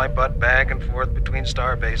haul my butt back and forth between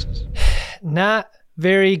star bases. Not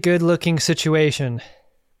very good-looking situation.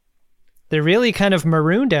 They're really kind of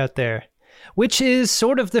marooned out there, which is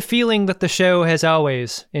sort of the feeling that the show has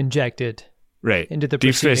always injected into the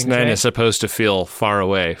Deep Space Nine right? is supposed to feel far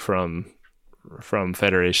away from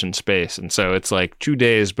Federation space, and so it's 2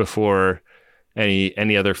 days before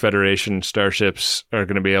any other Federation starships are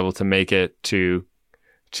going to be able to make it to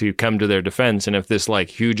come to their defense. And if this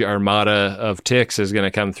huge armada of ticks is going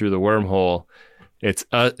to come through the wormhole, it's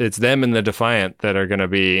them and the Defiant that are going to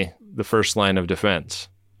be the first line of defense.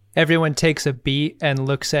 Everyone takes a beat and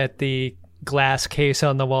looks at the glass case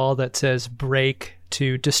on the wall that says "break"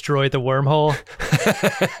 to destroy the wormhole.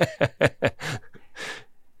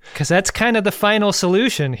 Because that's kind of the final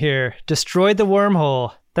solution here. Destroy the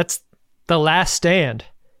wormhole. That's the last stand.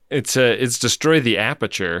 It's destroy the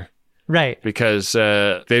aperture, right? Because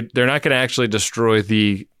they're not going to actually destroy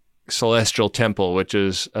the Celestial Temple, which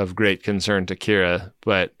is of great concern to Kira.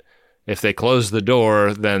 But if they close the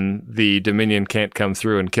door, then the Dominion can't come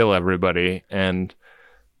through and kill everybody, and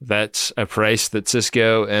that's a price that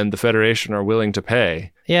Sisko and the Federation are willing to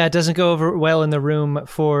pay. Yeah, it doesn't go over well in the room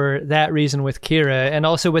for that reason with Kira, and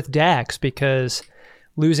also with Dax, because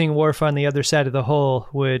losing Worf on the other side of the hole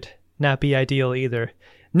would not be ideal either.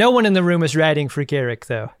 No one in the room is riding for Garak,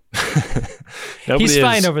 though. He's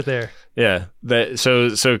fine over there. Yeah. So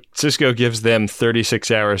Sisko gives them 36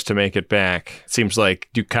 hours to make it back. It seems like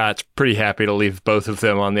Dukat's pretty happy to leave both of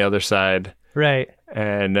them on the other side. Right.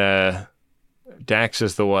 And Dax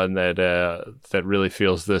is the one that really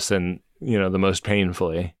feels this in the most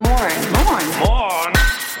painfully. Morn.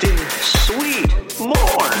 Dear sweet.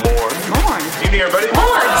 Morn. You hear, buddy?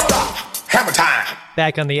 Morn. Stop. Hammer time.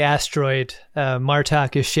 Back on the asteroid,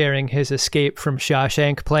 Martok is sharing his escape from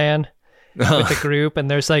Shawshank plan with the group, and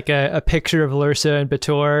there's a picture of Lursa and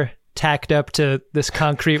Bator tacked up to this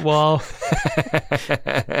concrete wall,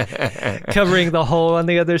 covering the hole on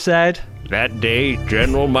the other side. That day,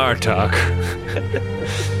 General Martok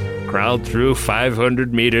crawled through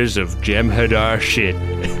 500 meters of Jem'Hadar shit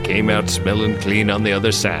and came out smelling clean on the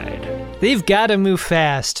other side. They've got to move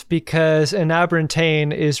fast because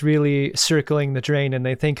Enabrantane is really circling the drain and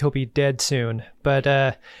they think he'll be dead soon.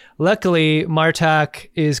 But luckily, Martok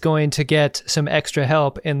is going to get some extra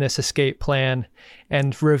help in this escape plan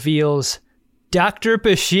and reveals Dr.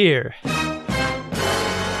 Bashir.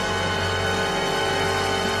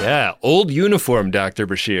 Yeah, old uniform Dr.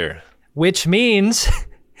 Bashir. Which means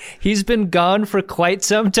he's been gone for quite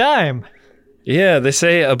some time. Yeah, they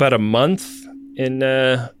say about a month in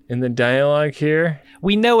the dialogue here.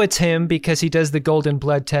 We know it's him because he does the golden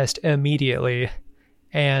blood test immediately.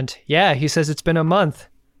 And yeah, he says it's been a month.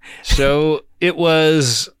 So it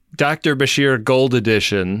was Dr. Bashir Gold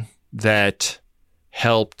Edition that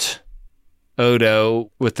helped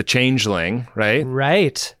Odo with the changeling, right?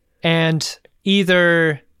 Right. And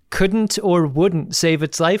either couldn't or wouldn't save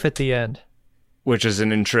its life at the end. Which is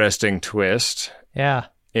an interesting twist. Yeah.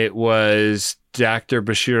 It was Dr.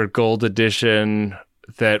 Bashir Gold Edition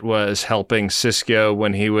that was helping Sisko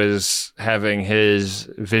when he was having his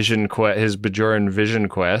his Bajoran vision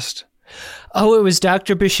quest. Oh, it was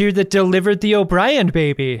Dr. Bashir that delivered the O'Brien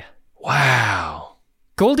baby. Wow.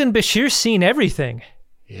 Golden Bashir's seen everything.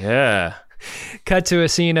 Yeah. Cut to a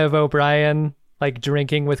scene of O'Brien like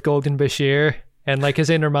drinking with Golden Bashir, and like his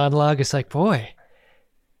inner monologue is like, boy,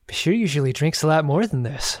 Bashir usually drinks a lot more than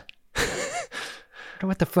this. I wonder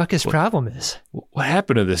what the fuck his problem is. What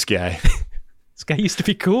happened to this guy? This guy used to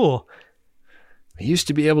be cool. He used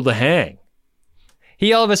to be able to hang.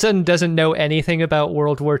 He all of a sudden doesn't know anything about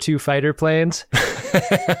World War II fighter planes.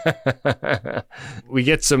 We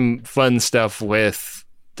get some fun stuff with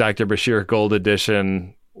Dr. Bashir Gold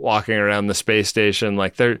Edition walking around the space station.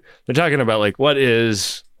 Like they're talking about like what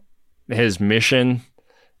is his mission,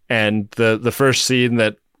 and the first scene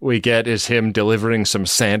that we get is him delivering some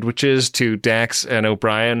sandwiches to Dax and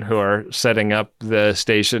O'Brien, who are setting up the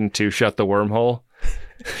station to shut the wormhole.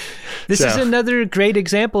 This is another great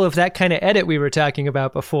example of that kind of edit we were talking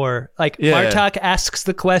about before. Like, Martok asks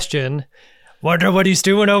the question, wonder what he's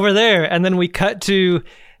doing over there. And then we cut to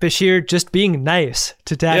Bashir just being nice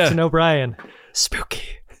to Dax and O'Brien.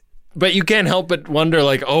 Spooky. But you can't help but wonder,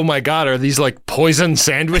 like, oh my God, are these like poison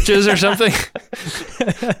sandwiches or something?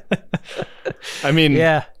 I mean,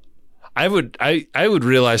 I would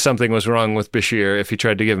realize something was wrong with Bashir if he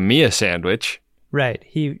tried to give me a sandwich. Right.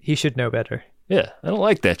 He should know better. Yeah, I don't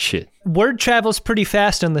like that shit. Word travels pretty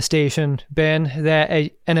fast on the station, Ben,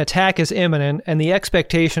 that an attack is imminent, and the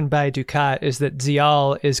expectation by Dukat is that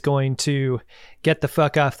Zial is going to get the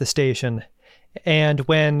fuck off the station. And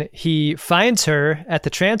when he finds her at the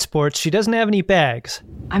transports, she doesn't have any bags.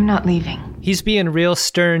 I'm not leaving. He's being real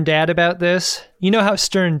stern dad about this. You know how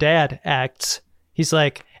stern dad acts. He's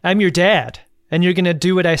like, I'm your dad, and you're going to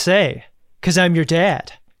do what I say, because I'm your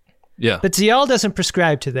dad. Yeah. But Zial doesn't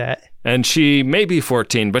prescribe to that. And she may be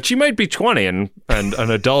 14, but she might be 20 and an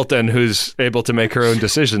adult and who's able to make her own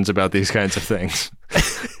decisions about these kinds of things.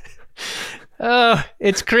 Oh,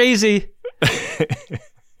 it's crazy.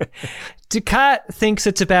 Dukat thinks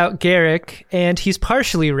it's about Garak, and he's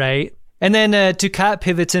partially right. And then Dukat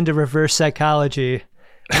pivots into reverse psychology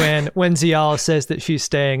when Zial says that she's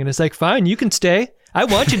staying, and it's like, fine, you can stay. I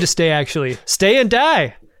want you to stay, actually. Stay and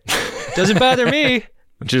die. Doesn't bother me.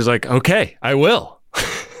 And she's like, okay, I will.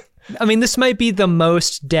 I mean, this might be the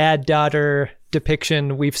most dad-daughter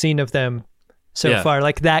depiction we've seen of them so far.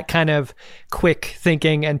 Like that kind of quick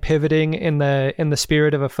thinking and pivoting in the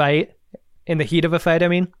spirit of a fight, in the heat of a fight, I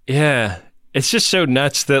mean. Yeah. It's just so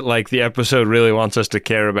nuts that like the episode really wants us to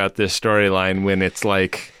care about this storyline when it's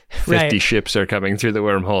like 50 ships are coming through the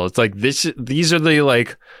wormhole. It's like these are the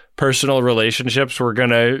like personal relationships we're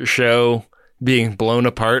going to show being blown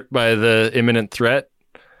apart by the imminent threat.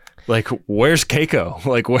 Like, where's Keiko?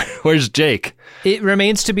 Like, where's Jake? It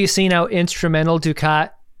remains to be seen how instrumental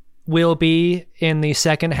Dukat will be in the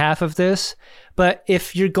second half of this. But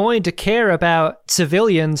if you're going to care about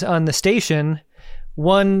civilians on the station,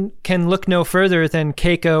 one can look no further than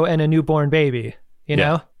Keiko and a newborn baby. You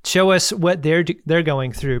know, show us what they're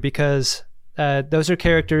going through, because those are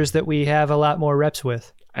characters that we have a lot more reps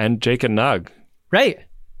with. And Jake and Nog. Right.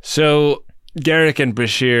 So Garak and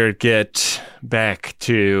Bashir get back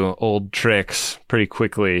to old tricks pretty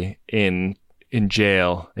quickly in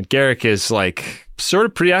jail. And Garak is like sort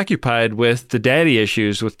of preoccupied with the daddy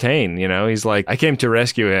issues with Tane. You know, he's like, I came to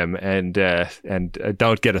rescue him and I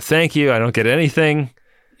don't get a thank you. I don't get anything.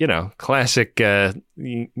 You know, classic,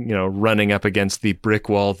 running up against the brick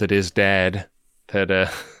wall that is dad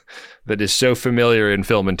that is so familiar in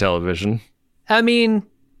film and television. I mean,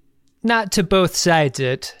 not to both sides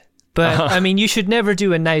it. But, I mean, you should never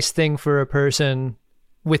do a nice thing for a person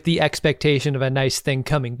with the expectation of a nice thing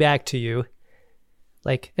coming back to you.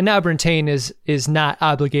 Like, Enabran Tain is not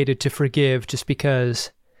obligated to forgive just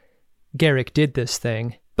because Garak did this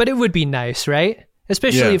thing. But it would be nice, right?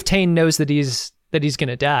 Especially if Tain knows that he's going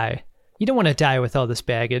to die. You don't want to die with all this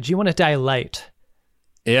baggage. You want to die light.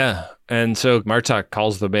 Yeah. And so Martok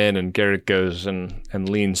calls them in, and Garak goes and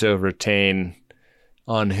leans over Tain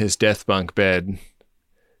on his death bunk bed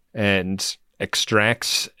and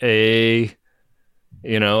extracts an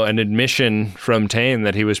admission from Tain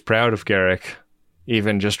that he was proud of Garak,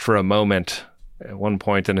 even just for a moment at one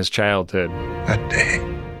point in his childhood. That day.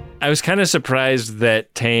 I was kind of surprised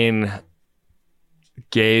that Tain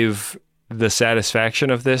gave the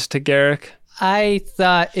satisfaction of this to Garak. I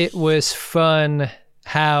thought it was fun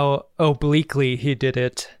how obliquely he did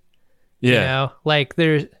it. Yeah. You know, like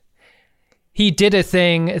he did a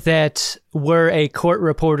thing that were a court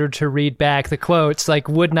reporter to read back the quotes, like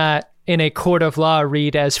would not in a court of law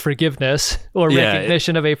read as forgiveness or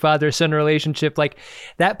recognition of a father-son relationship. Like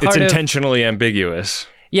that part it's intentionally ambiguous.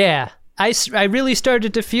 Yeah. I really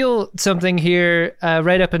started to feel something here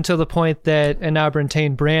right up until the point that Enabran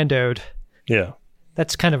Tain brandoed. Yeah.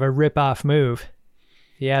 That's kind of a rip-off move.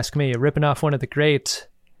 If you ask me, ripping off one of the greats.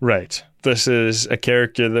 Right. This is a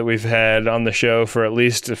character that we've had on the show for at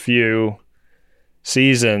least a few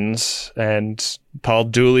seasons, and Paul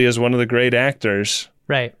Dooley is one of the great actors.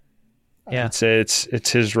 Right. Yeah. I'd say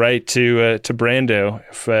it's his right to Brando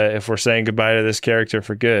if we're saying goodbye to this character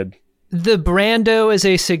for good. The Brando is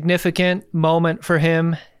a significant moment for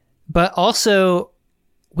him, but also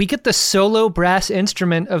we get the solo brass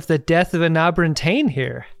instrument of the death of Enabran Tain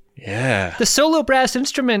here. Yeah. The solo brass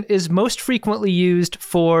instrument is most frequently used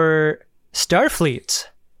for Starfleets.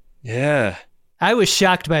 Yeah. I was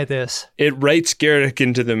shocked by this. It writes Garak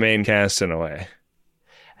into the main cast in a way.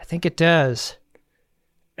 I think it does.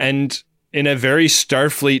 And in a very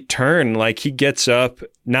Starfleet turn, like he gets up,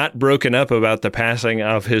 not broken up about the passing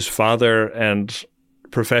of his father and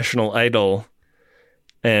professional idol,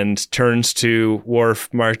 and turns to Worf,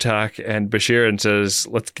 Martok, and Bashir and says,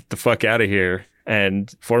 let's get the fuck out of here,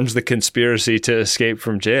 and forms the conspiracy to escape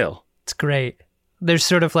from jail. It's great. There's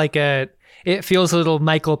sort of like it feels a little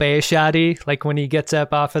Michael Bay shoddy, like when he gets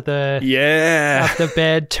up off the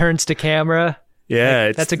bed, turns to camera. Yeah,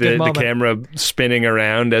 like, that's a good moment. The camera spinning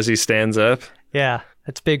around as he stands up. Yeah,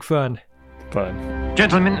 that's big fun.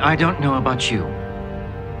 Gentlemen, I don't know about you,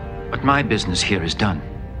 but my business here is done.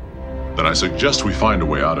 Then I suggest we find a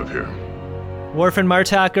way out of here. Worf and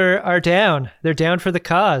Martok are down. They're down for the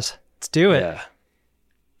cause. Let's do it. Yeah.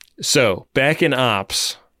 So, back in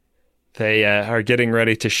Ops, they are getting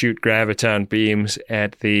ready to shoot graviton beams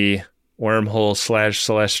at the wormhole /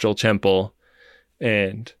 celestial temple.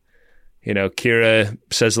 And, Kira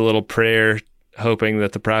says a little prayer, hoping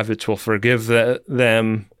that the prophets will forgive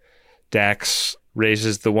them. Dax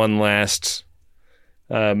raises the one last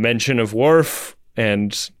mention of Worf,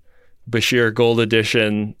 and Bashir Gold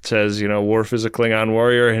Edition says, Worf is a Klingon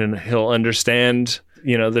warrior and he'll understand,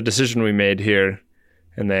 the decision we made here.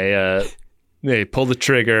 And they pull the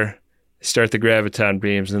trigger, start the graviton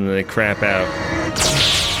beams, and then they crap out.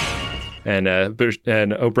 And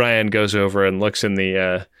O'Brien goes over and looks in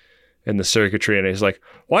the circuitry, and he's like,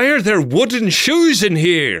 "Why are there wooden shoes in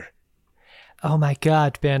here?" Oh my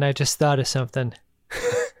God, Ben! I just thought of something.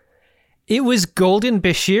 It was Golden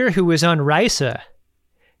Bashir who was on Risa.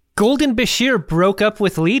 Golden Bashir broke up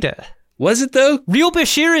with Lita. Was it though? Real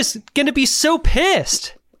Bashir is gonna be so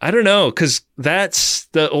pissed. I don't know, because that's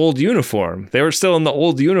the old uniform. They were still in the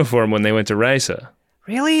old uniform when they went to Risa.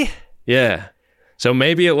 Really? Yeah. So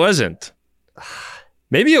maybe it wasn't.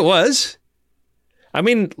 Maybe it was. I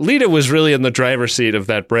mean, Lita was really in the driver's seat of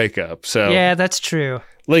that breakup. So yeah, that's true.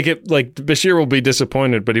 Like Bashir will be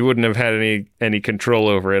disappointed, but he wouldn't have had any control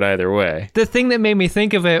over it either way. The thing that made me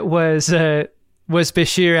think of it was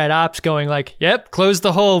Bashir at Ops going like, "Yep, close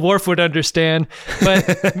the hole. Worf would understand."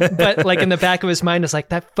 But like in the back of his mind, it's like,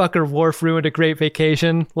 that fucker Worf ruined a great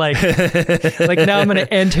vacation. Like now I'm gonna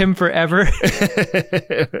end him forever.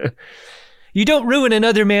 You don't ruin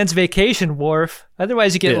another man's vacation, Worf.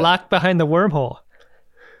 Otherwise, you get locked behind the wormhole.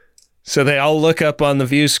 So they all look up on the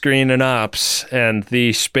view screen in Ops, and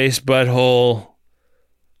the space butthole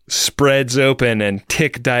spreads open, and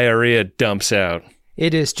tick diarrhea dumps out.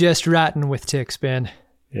 It is just rotten with ticks, Ben.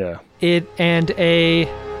 Yeah. And a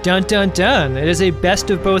dun dun dun. It is a best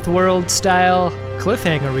of both worlds style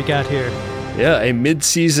cliffhanger we got here. Yeah, a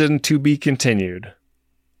mid-season to be continued.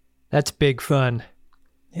 That's big fun.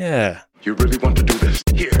 Yeah. You really want to do this?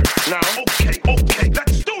 Here. Now, okay,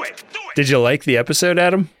 let's do it! Did you like the episode,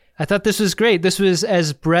 Adam? I thought this was great. This was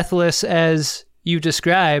as breathless as you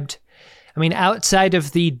described. I mean, outside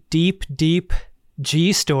of the deep, deep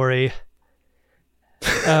G story,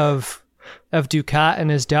 of Dukat and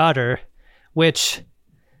his daughter, which,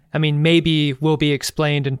 I mean, maybe will be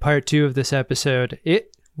explained in part 2 of this episode.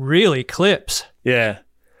 It really clips. Yeah.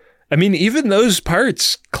 I mean, even those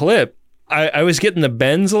parts clip. I was getting the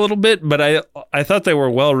bends a little bit, but I thought they were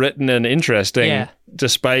well written and interesting,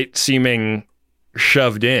 despite seeming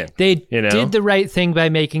shoved in. They did the right thing by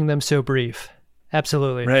making them so brief.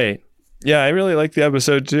 Absolutely. Right. Yeah, I really like the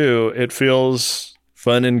episode too. It feels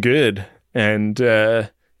fun and good, and a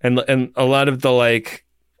lot of the like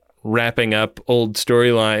wrapping up old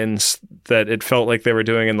storylines that it felt like they were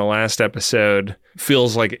doing in the last episode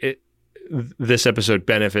feels like this episode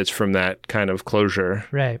benefits from that kind of closure.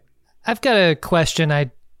 Right. I've got a question I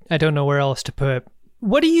don't know where else to put.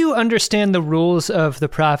 What do you understand the rules of the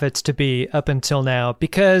prophets to be up until now?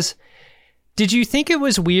 Because did you think it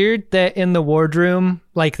was weird that in the wardroom,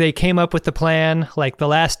 like they came up with the plan, like the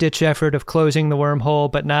last ditch effort of closing the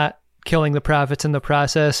wormhole, but not killing the prophets in the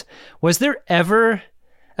process? Was there ever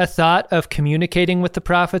a thought of communicating with the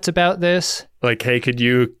prophets about this? Like, hey, could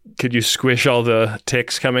you squish all the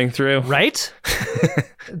ticks coming through? Right?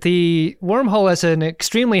 The wormhole has an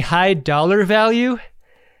extremely high dollar value.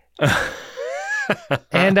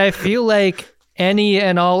 And I feel like any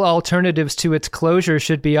and all alternatives to its closure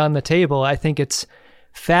should be on the table. I think it's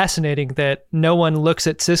fascinating that no one looks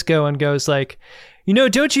at Sisko and goes like,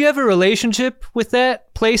 don't you have a relationship with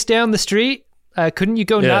that place down the street? Couldn't you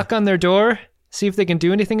go knock on their door? See if they can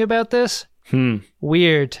do anything about this?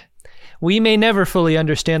 Weird. We may never fully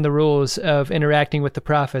understand the rules of interacting with the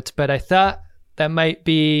prophets, but I thought that might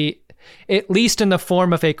be, at least in the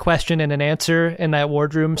form of a question and an answer in that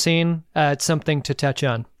wardroom scene, it's something to touch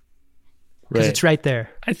on. Because it's right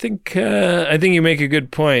there. I think you make a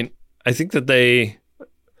good point. I think that they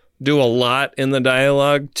do a lot in the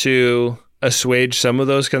dialogue to assuage some of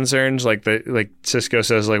those concerns. Like Sisko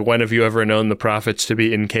says, like, when have you ever known the prophets to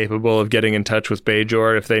be incapable of getting in touch with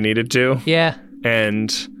Bajor if they needed to? Yeah.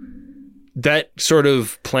 And that sort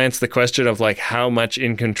of plants the question of like how much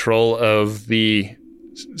in control of the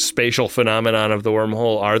spatial phenomenon of the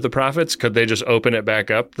wormhole are the prophets? Could they just open it back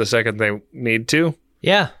up the second they need to?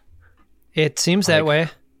 Yeah. It seems that way.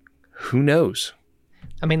 Who knows?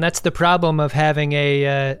 I mean, that's the problem of having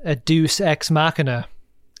a Deus Ex Machina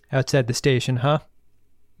outside the station, huh?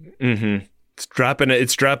 Mm-hmm. It's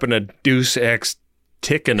dropping a Deus Ex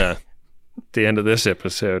Tickina at the end of this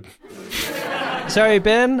episode. Sorry,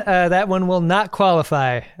 Ben. That one will not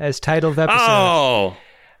qualify as title of episode. Oh!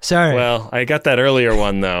 Sorry. Well, I got that earlier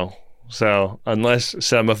one, though. So unless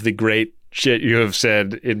some of the great shit you have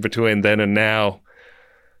said in between then and now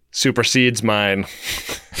supersedes mine,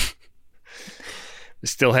 I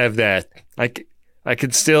still have that. I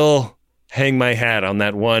could still hang my hat on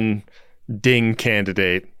that one ding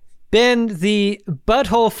candidate. Ben, the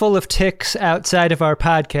butthole full of ticks outside of our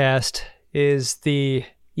podcast is the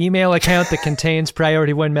email account that contains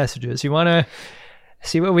Priority 1 messages. You want to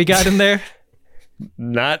see what we got in there?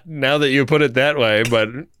 Not now that you put it that way, but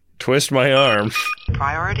twist my arm.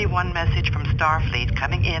 Priority 1 message from Starfleet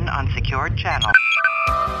coming in on secured channel.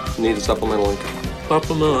 Need a supplemental income.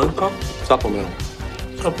 Supplemental income?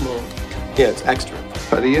 Supplemental. Yeah, it's extra.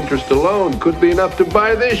 The interest alone could be enough to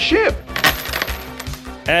buy this ship.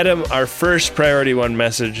 Adam, our first Priority 1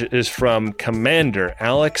 message is from Commander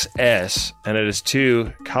Alex S., and it is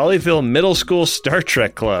to Colleyville Middle School Star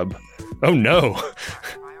Trek Club. Oh no.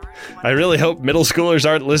 I really hope middle schoolers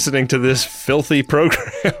aren't listening to this filthy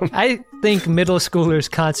program. I think middle schoolers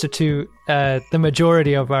constitute the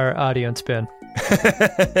majority of our audience, Ben.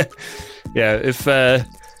 Yeah,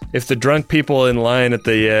 if the drunk people in line at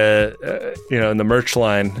the in the merch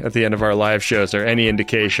line at the end of our live shows are any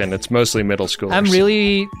indication, it's mostly middle schoolers. I'm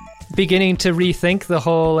really beginning to rethink the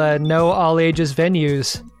whole no all ages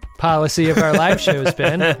venues policy of our live shows,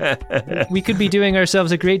 Ben. We could be doing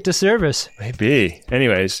ourselves a great disservice. Maybe.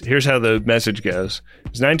 Anyways, here's how the message goes.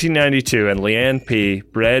 It was 1992, and Leanne P.,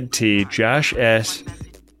 Brad T., Josh S.,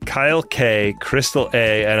 Kyle K., Crystal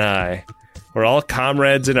A., and I were all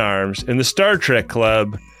comrades in arms in the Star Trek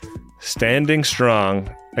Club, standing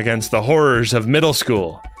strong against the horrors of middle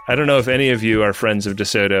school. I don't know if any of you are friends of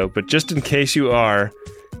DeSoto, but just in case you are,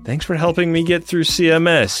 thanks for helping me get through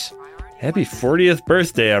CMS. Happy 40th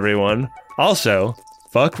birthday, everyone. Also,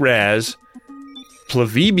 fuck Raz.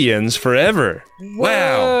 Plebeians forever. Whoa.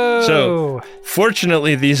 Wow. So,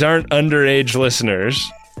 fortunately, these aren't underage listeners.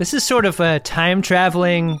 This is sort of a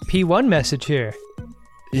time-traveling P1 message here.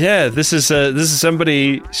 Yeah, this is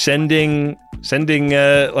somebody sending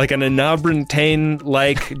like an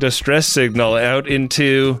Enobrantane-like distress signal out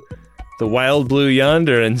into the wild blue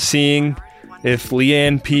yonder and seeing if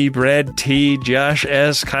Leanne P, Brad T, Josh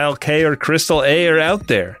S, Kyle K, or Crystal A are out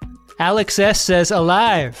there. Alex S says,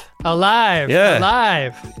 alive, alive,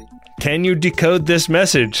 alive. Can you decode this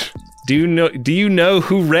message? Do you know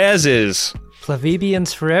who Raz is?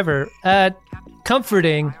 Plebeians forever.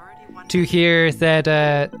 Comforting to hear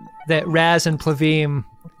that Raz and Plebeian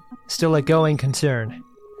still a going concern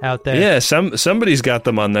out there. Yeah, somebody's got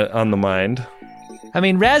them on the mind. I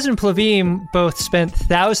mean, Raz and Plebeian both spent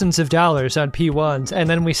thousands of dollars on P1s, and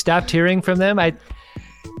then we stopped hearing from them. I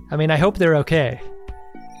hope they're okay.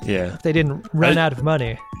 Yeah. They didn't run out of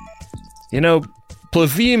money. You know,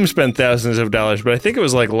 Plebeian spent thousands of dollars, but I think it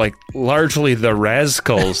was like largely the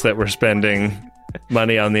Razkulls that were spending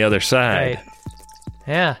money on the other side. Right.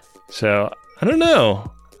 Yeah. So, I don't know.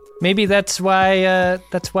 Maybe that's why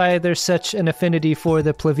there's such an affinity for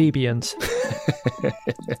the plebeians.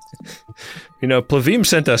 You know, Plebeian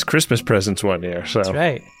sent us Christmas presents one year, so that's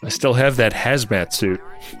right. I still have that hazmat suit.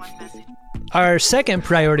 Our second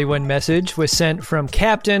priority one message was sent from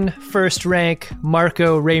Captain First Rank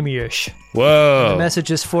Marco Ramiush. Whoa. The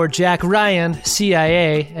message is for Jack Ryan,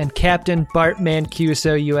 CIA, and Captain Bart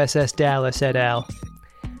Mancuso, USS Dallas et al.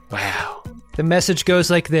 Wow. The message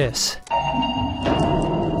goes like this.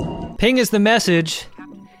 Ping is the message.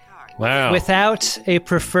 Wow. Without a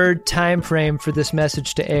preferred time frame for this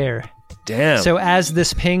message to air. Damn. So as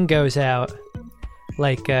this ping goes out,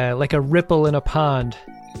 like a ripple in a pond,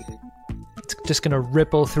 it's just gonna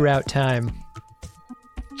ripple throughout time.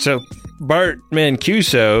 So Bart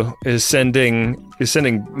Mancuso is sending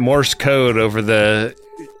Morse code over the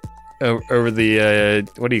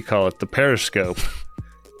what do you call it? The periscope,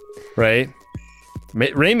 right?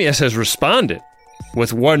 Ramius has responded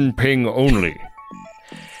with one ping only.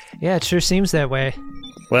 Yeah, it sure seems that way.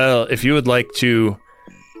 Well, if you would like to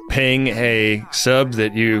ping a sub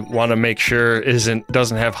that you want to make sure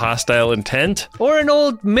doesn't have hostile intent, or an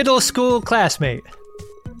old middle school classmate,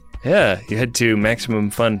 yeah, you head to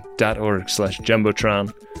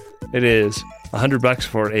maximumfun.org/jumbotron. It is $100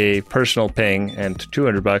 for a personal ping and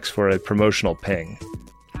 $200 for a promotional ping,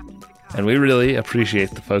 and we really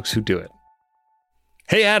appreciate the folks who do it.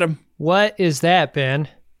 Hey, Adam. What is that, Ben?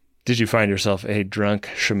 Did you find yourself a drunk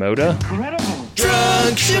Shimoda? Incredible.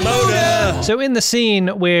 Drunk Shimoda! So in the scene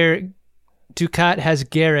where Dukat has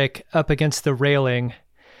Garak up against the railing,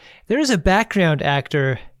 there is a background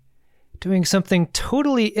actor doing something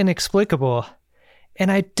totally inexplicable,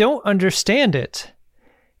 and I don't understand it.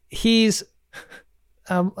 He's...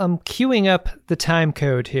 I'm queuing up the time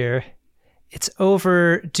code here. It's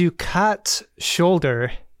over Dukat's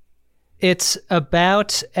shoulder. It's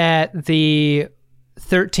about at the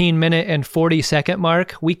 13-minute and 40-second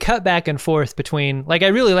mark. We cut back and forth between... I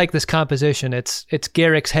really like this composition. It's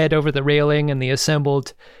Garak's head over the railing and the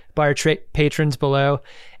assembled bar patrons below.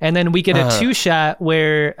 And then we get a two-shot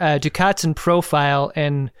where Dukat's in profile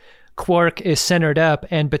and Quark is centered up,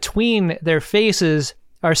 and between their faces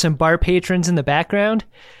are some bar patrons in the background.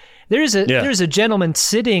 There's a gentleman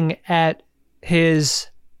sitting at his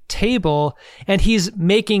table, and he's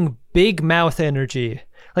making big mouth energy.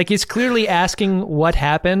 He's clearly asking what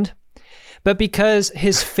happened, but because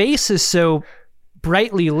his face is so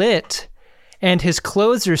brightly lit and his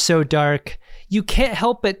clothes are so dark, you can't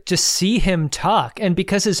help but just see him talk. And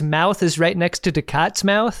because his mouth is right next to Dukat's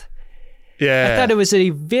mouth, I thought it was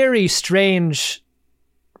a very strange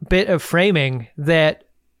bit of framing that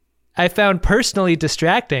I found personally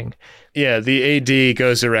distracting. Yeah, the AD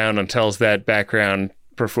goes around and tells that background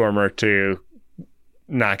performer to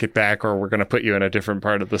knock it back, or we're going to put you in a different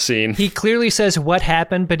part of the scene. He clearly says what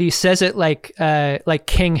happened, but he says it like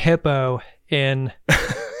King Hippo in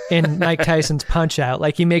Mike Tyson's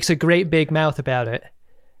Punch-Out. He makes a great big mouth about it.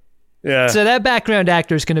 Yeah. So that background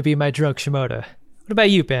actor is going to be my drunk Shimoda. What about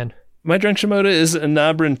you, Ben? My drunk Shimoda is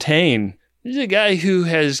Anabran Tain. He's a guy who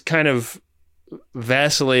has kind of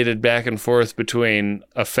vacillated back and forth between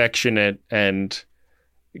affectionate and,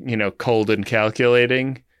 cold and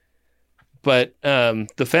calculating. But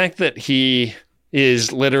the fact that he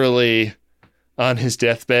is literally on his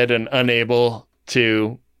deathbed and unable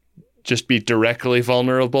to just be directly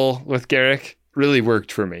vulnerable with Garak really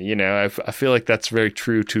worked for me. I feel like that's very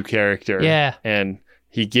true to character. Yeah. And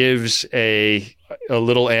he gives a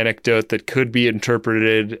little anecdote that could be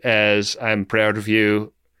interpreted as I'm proud of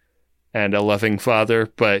you and a loving father,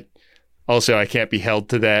 but also I can't be held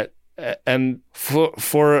to that. And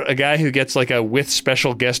for a guy who gets a with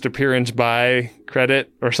special guest appearance by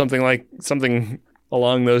credit or something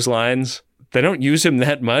along those lines, they don't use him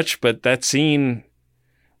that much, but that scene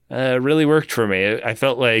really worked for me. I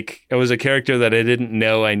felt like it was a character that I didn't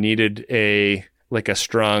know I needed a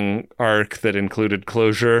strong arc that included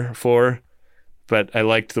closure for. but I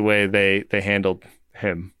liked the way they handled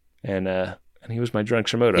him, and he was my drunk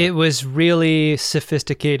Shimoda. It was really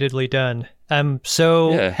sophisticatedly done. I'm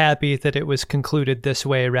so happy that it was concluded this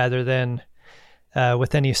way rather than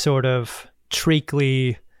with any sort of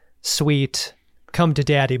treacly, sweet, come to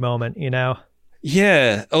daddy moment, you know?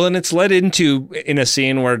 Yeah. Oh, and it's led into in a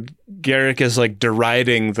scene where Garak is like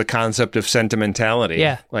deriding the concept of sentimentality.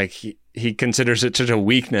 Yeah. Like he considers it such a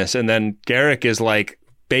weakness. And then Garak is like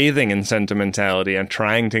bathing in sentimentality and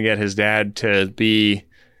trying to get his dad to be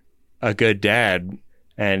a good dad.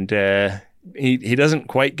 And he doesn't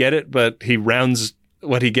quite get it, but he rounds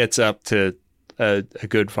what he gets up to a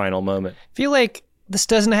good final moment. I feel like this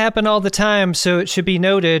doesn't happen all the time, so it should be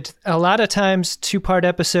noted. A lot of times, 2-part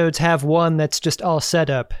episodes have one that's just all set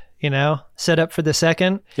up, you know? Set up for the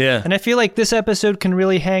second. Yeah. And I feel like this episode can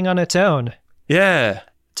really hang on its own. Yeah.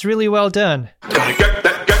 It's really well done. Gotta get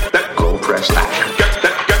that, go press that. Get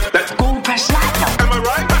that, go press that. Am I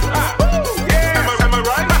right? Yeah. Am I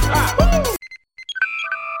right?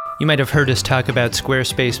 You might have heard us talk about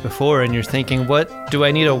Squarespace before, and you're thinking, what do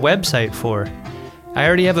I need a website for? I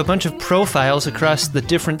already have a bunch of profiles across the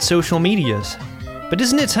different social medias. But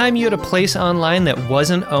isn't it time you had a place online that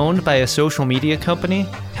wasn't owned by a social media company?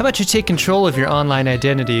 How about you take control of your online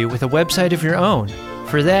identity with a website of your own?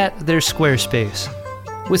 For that, there's Squarespace.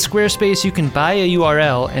 With Squarespace, you can buy a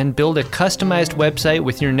URL and build a customized website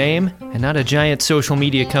with your name and not a giant social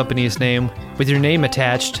media company's name with your name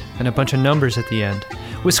attached and a bunch of numbers at the end.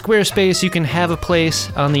 With Squarespace, you can have a place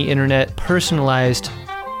on the internet personalized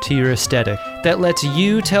to your aesthetic that lets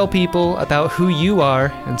you tell people about who you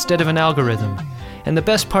are instead of an algorithm. And the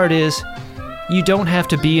best part is, you don't have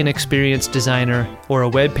to be an experienced designer or a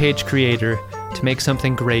web page creator to make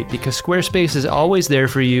something great, because Squarespace is always there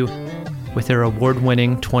for you with their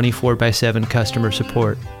award-winning 24/7 customer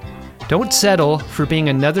support. Don't settle for being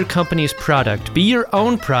another company's product. Be your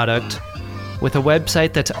own product with a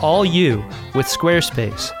website that's all you with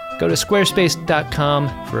Squarespace. Go to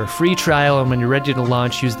squarespace.com for a free trial, and when you're ready to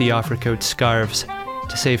launch, use the offer code SCARVES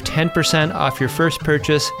to save 10% off your first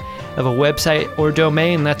purchase of a website or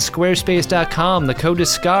domain. That's squarespace.com. The code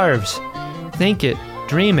is SCARVES. Think it,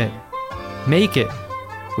 dream it, make it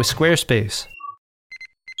with Squarespace.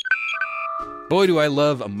 Boy, do I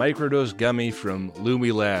love a microdose gummy from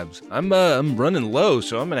Lumi Labs. I'm running low,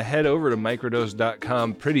 so I'm going to head over to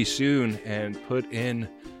microdose.com pretty soon and put in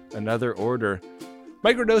another order.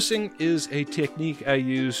 Microdosing is a technique I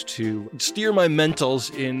use to steer my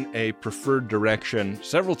mentals in a preferred direction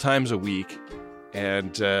several times a week.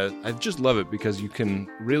 And I just love it because you can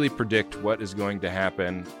really predict what is going to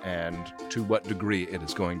happen and to what degree it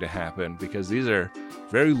is going to happen, because these are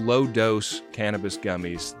very low-dose cannabis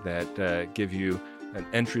gummies that give you an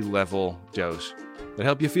entry-level dose that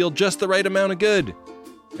help you feel just the right amount of good.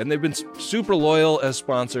 And they've been super loyal as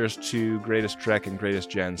sponsors to Greatest Trek and Greatest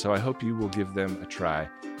Gen, so I hope you will give them a try.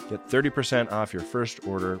 Get 30% off your first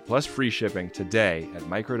order plus free shipping today at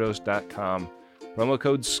microdose.com. Promo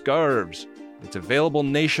code SCARVES. It's available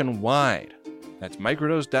nationwide. That's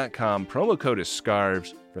microdose.com. Promo code is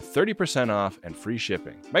SCARVES for 30% off and free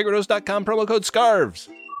shipping. Microdose.com, promo code SCARVES.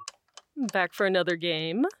 Back for another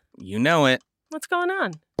game. You know it. What's going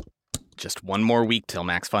on? Just one more week till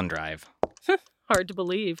Max Fun Drive. Hard to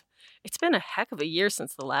believe. It's been a heck of a year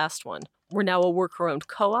since the last one. We're now a worker-owned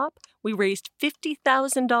co-op. We raised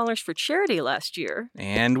 $50,000 for charity last year.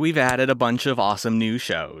 And we've added a bunch of awesome new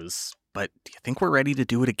shows. But do you think we're ready to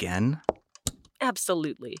do it again?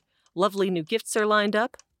 Absolutely. Lovely new gifts are lined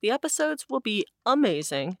up. The episodes will be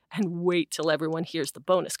amazing. And wait till everyone hears the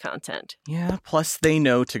bonus content. Yeah, plus they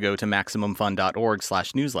know to go to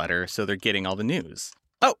MaximumFun.org/newsletter, so they're getting all the news.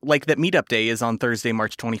 Oh, like that meetup day is on Thursday,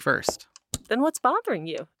 March 21st. Then what's bothering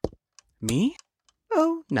you? Me?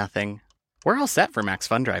 Oh, nothing. We're all set for Max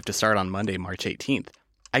Fun Drive to start on Monday, March 18th.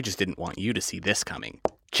 I just didn't want you to see this coming.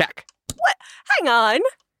 Check. What? Hang on.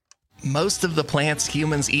 Most of the plants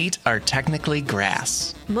humans eat are technically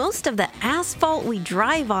grass. Most of the asphalt we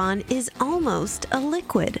drive on is almost a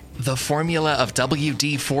liquid. The formula of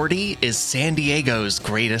WD-40 is San Diego's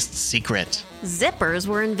greatest secret. Zippers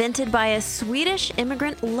were invented by a Swedish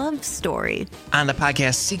immigrant love story. On the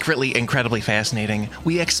podcast Secretly Incredibly Fascinating,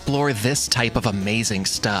 we explore this type of amazing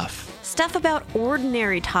stuff. Stuff about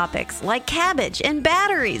ordinary topics like cabbage and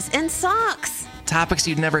batteries and socks. Topics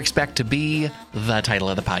you'd never expect to be the title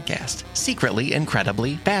of the podcast. Secretly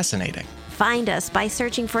Incredibly Fascinating. Find us by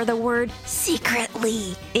searching for the word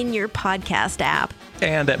secretly in your podcast app.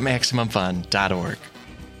 And at MaximumFun.org.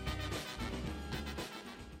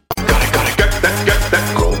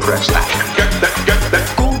 Go press that. Get that.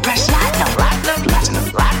 Go press platinum.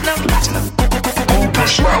 Go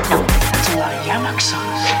press platinum. Till I am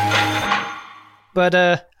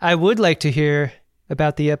But I would like to hear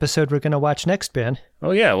about the episode we're going to watch next, Ben.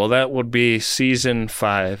 Oh, yeah. Well, that would be Season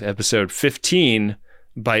 5, Episode 15,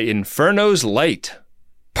 By Inferno's Light.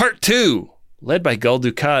 Part 2. Led by Gul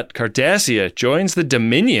Dukat, Cardassia joins the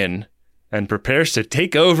Dominion and prepares to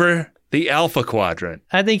take over the Alpha Quadrant.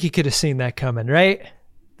 I think you could have seen that coming, right?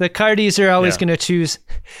 The Cardis are always going to choose.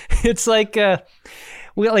 It's like...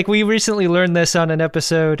 we recently learned this on an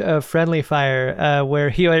episode of Friendly Fire,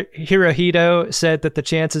 where Hirohito said that the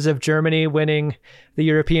chances of Germany winning the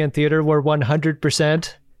European theater were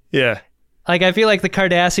 100%. Yeah. Like, I feel like the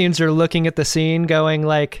Cardassians are looking at the scene going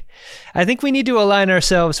like, I think we need to align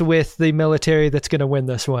ourselves with the military that's going to win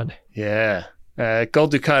this one. Yeah. Gul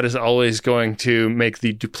Dukat is always going to make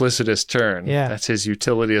the duplicitous turn. Yeah. That's his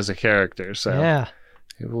utility as a character. So yeah.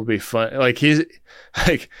 It will be fun.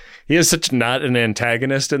 He is such not an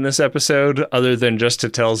antagonist in this episode, other than just to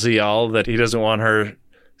tell Zial that he doesn't want her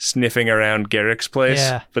sniffing around Garak's place.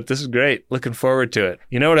 Yeah. But this is great. Looking forward to it.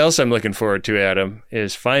 You know what else I'm looking forward to, Adam,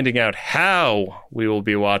 is finding out how we will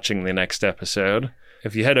be watching the next episode.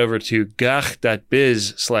 If you head over to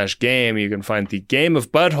gach.biz/game, you can find the Game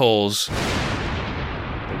of Buttholes,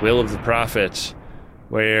 the Will of the Prophets,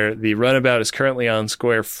 where the runabout is currently on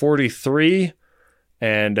square 43.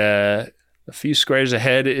 And a few squares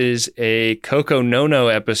ahead is a Coco Nono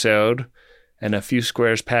episode. And a few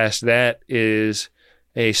squares past that is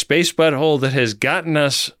a space butthole that has gotten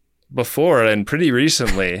us before and pretty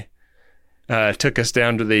recently. Took us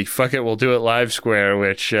down to the fuck it, we'll do it live square,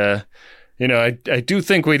 which, I do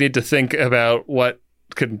think we need to think about what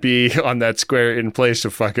could be on that square in place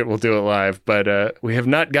of fuck it, we'll do it live. But we have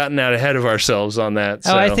not gotten out ahead of ourselves on that.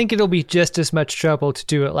 So. Oh, I think it'll be just as much trouble to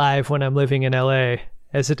do it live when I'm living in LA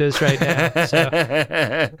as it is right now. So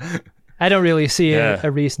I don't really see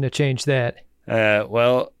a reason to change that.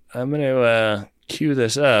 Well, I'm going to cue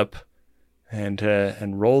this up and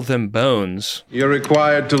roll them bones. You're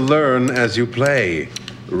required to learn as you play.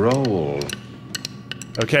 Roll.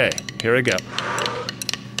 Okay, here we go.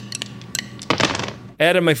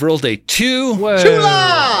 Adam, I've rolled a 2.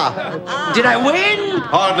 Chula! Did I win?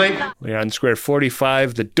 Hardly. We're on square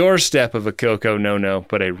 45, the doorstep of a Coco No-No,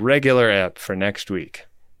 but a regular ep for next week.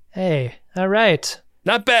 Hey, all right.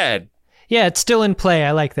 Not bad. Yeah, it's still in play. I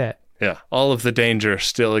like that. Yeah, all of the danger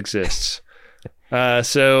still exists.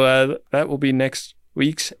 So that will be next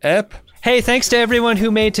week's ep. Hey, thanks to everyone who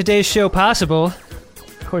made today's show possible.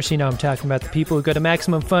 Of course, you know I'm talking about the people who go to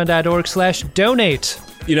MaximumFun.org/donate.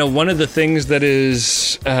 You know, one of the things that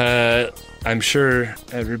is, I'm sure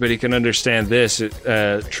everybody can understand this,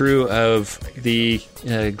 true of the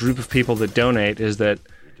group of people that donate is that,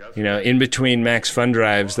 in between Max Fun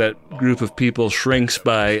Drives, that group of people shrinks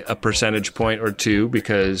by a percentage point or two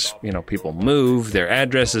because, people move, their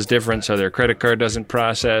address is different, so their credit card doesn't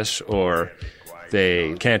process, or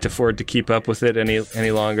they can't afford to keep up with it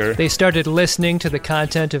any longer. They started listening to the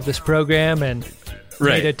content of this program and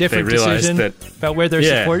made a different decision about where their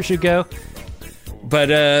support should go. But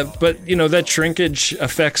that shrinkage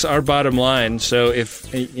affects our bottom line. So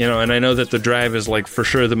if, and I know that the drive is for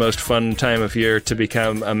sure the most fun time of year to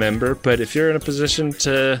become a member. But if you're in a position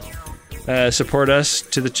to support us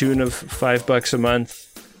to the tune of $5 a month,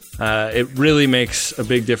 it really makes a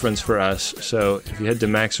big difference for us. So if you head to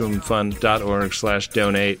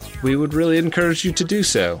MaximumFun.org/donate, we would really encourage you to do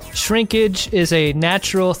so. Shrinkage is a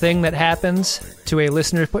natural thing that happens to a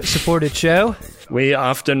listener-supported show. We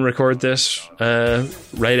often record this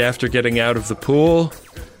right after getting out of the pool,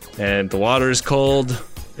 and the water is cold,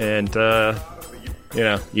 and,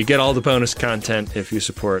 you get all the bonus content if you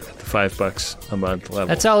support at the $5 a month level.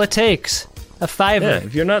 That's all it takes. A $5. Yeah,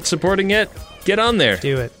 if you're not supporting it, get on there.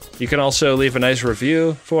 Do it. You can also leave a nice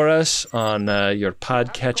review for us on your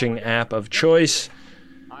podcatching app of choice.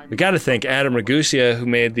 We got to thank Adam Ragusia, who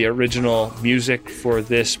made the original music for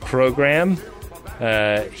this program.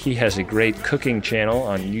 He has a great cooking channel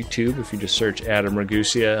on YouTube. If you just search Adam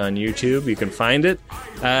Ragusia on YouTube, you can find it.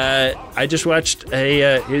 I just watched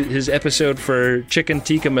his episode for Chicken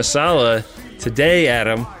Tikka Masala today,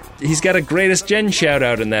 Adam. He's got a Greatest Gen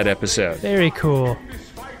shout-out in that episode. Very cool.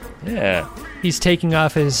 Yeah. He's taking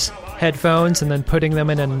off his headphones and then putting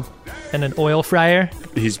them in an oil fryer.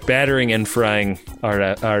 He's battering and frying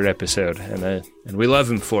our episode, and we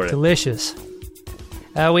love him for it. Delicious.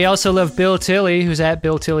 We also love Bill Tilley, who's at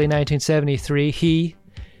Bill Tilley 1973. He,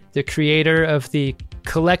 the creator of the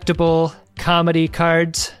collectible comedy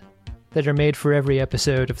cards that are made for every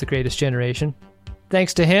episode of The Greatest Generation.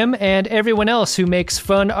 Thanks to him and everyone else who makes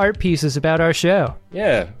fun art pieces about our show.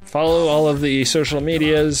 Yeah, follow all of the social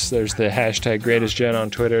medias. There's the hashtag GreatestGen on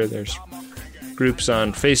Twitter. There's groups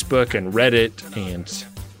on Facebook and Reddit and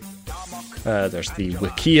There's the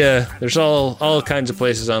Wikia. There's all kinds of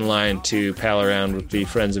places online to pal around with the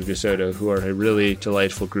Friends of DeSoto, who are a really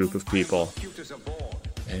delightful group of people.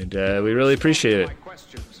 And we really appreciate it.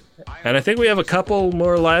 And I think we have a couple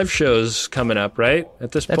more live shows coming up, right?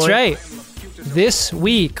 At this point? That's right. This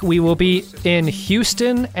week, we will be in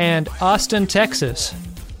Houston and Austin, Texas.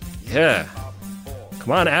 Yeah.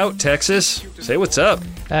 Come on out, Texas. Say what's up.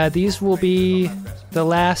 These will be the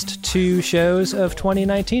last 2 shows of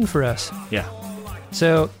 2019 for us. Yeah.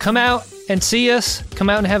 So come out and see us. Come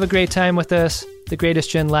out and have a great time with us. The Greatest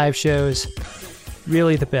Gen live shows.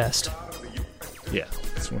 Really the best. Yeah.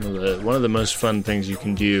 It's one of the most fun things you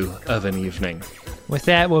can do of an evening. With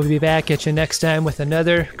that, we'll be back at you next time with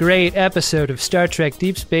another great episode of Star Trek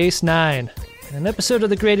Deep Space Nine. An episode of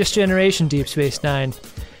The Greatest Generation Deep Space Nine,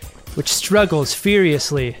 which struggles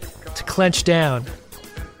furiously to clench down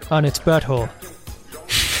on its butthole.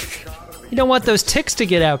 You don't want those ticks to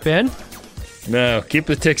get out, Ben. No, keep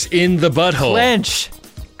the ticks in the butthole. Clench!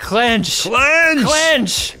 Clench! Clench!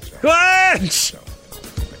 Clench! Clench!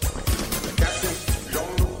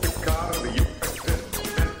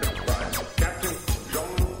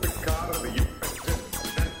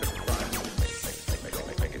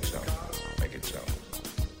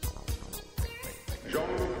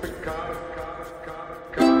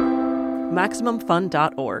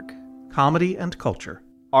 MaximumFun.org. Comedy and culture.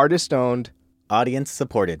 Artist owned. Audience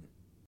supported.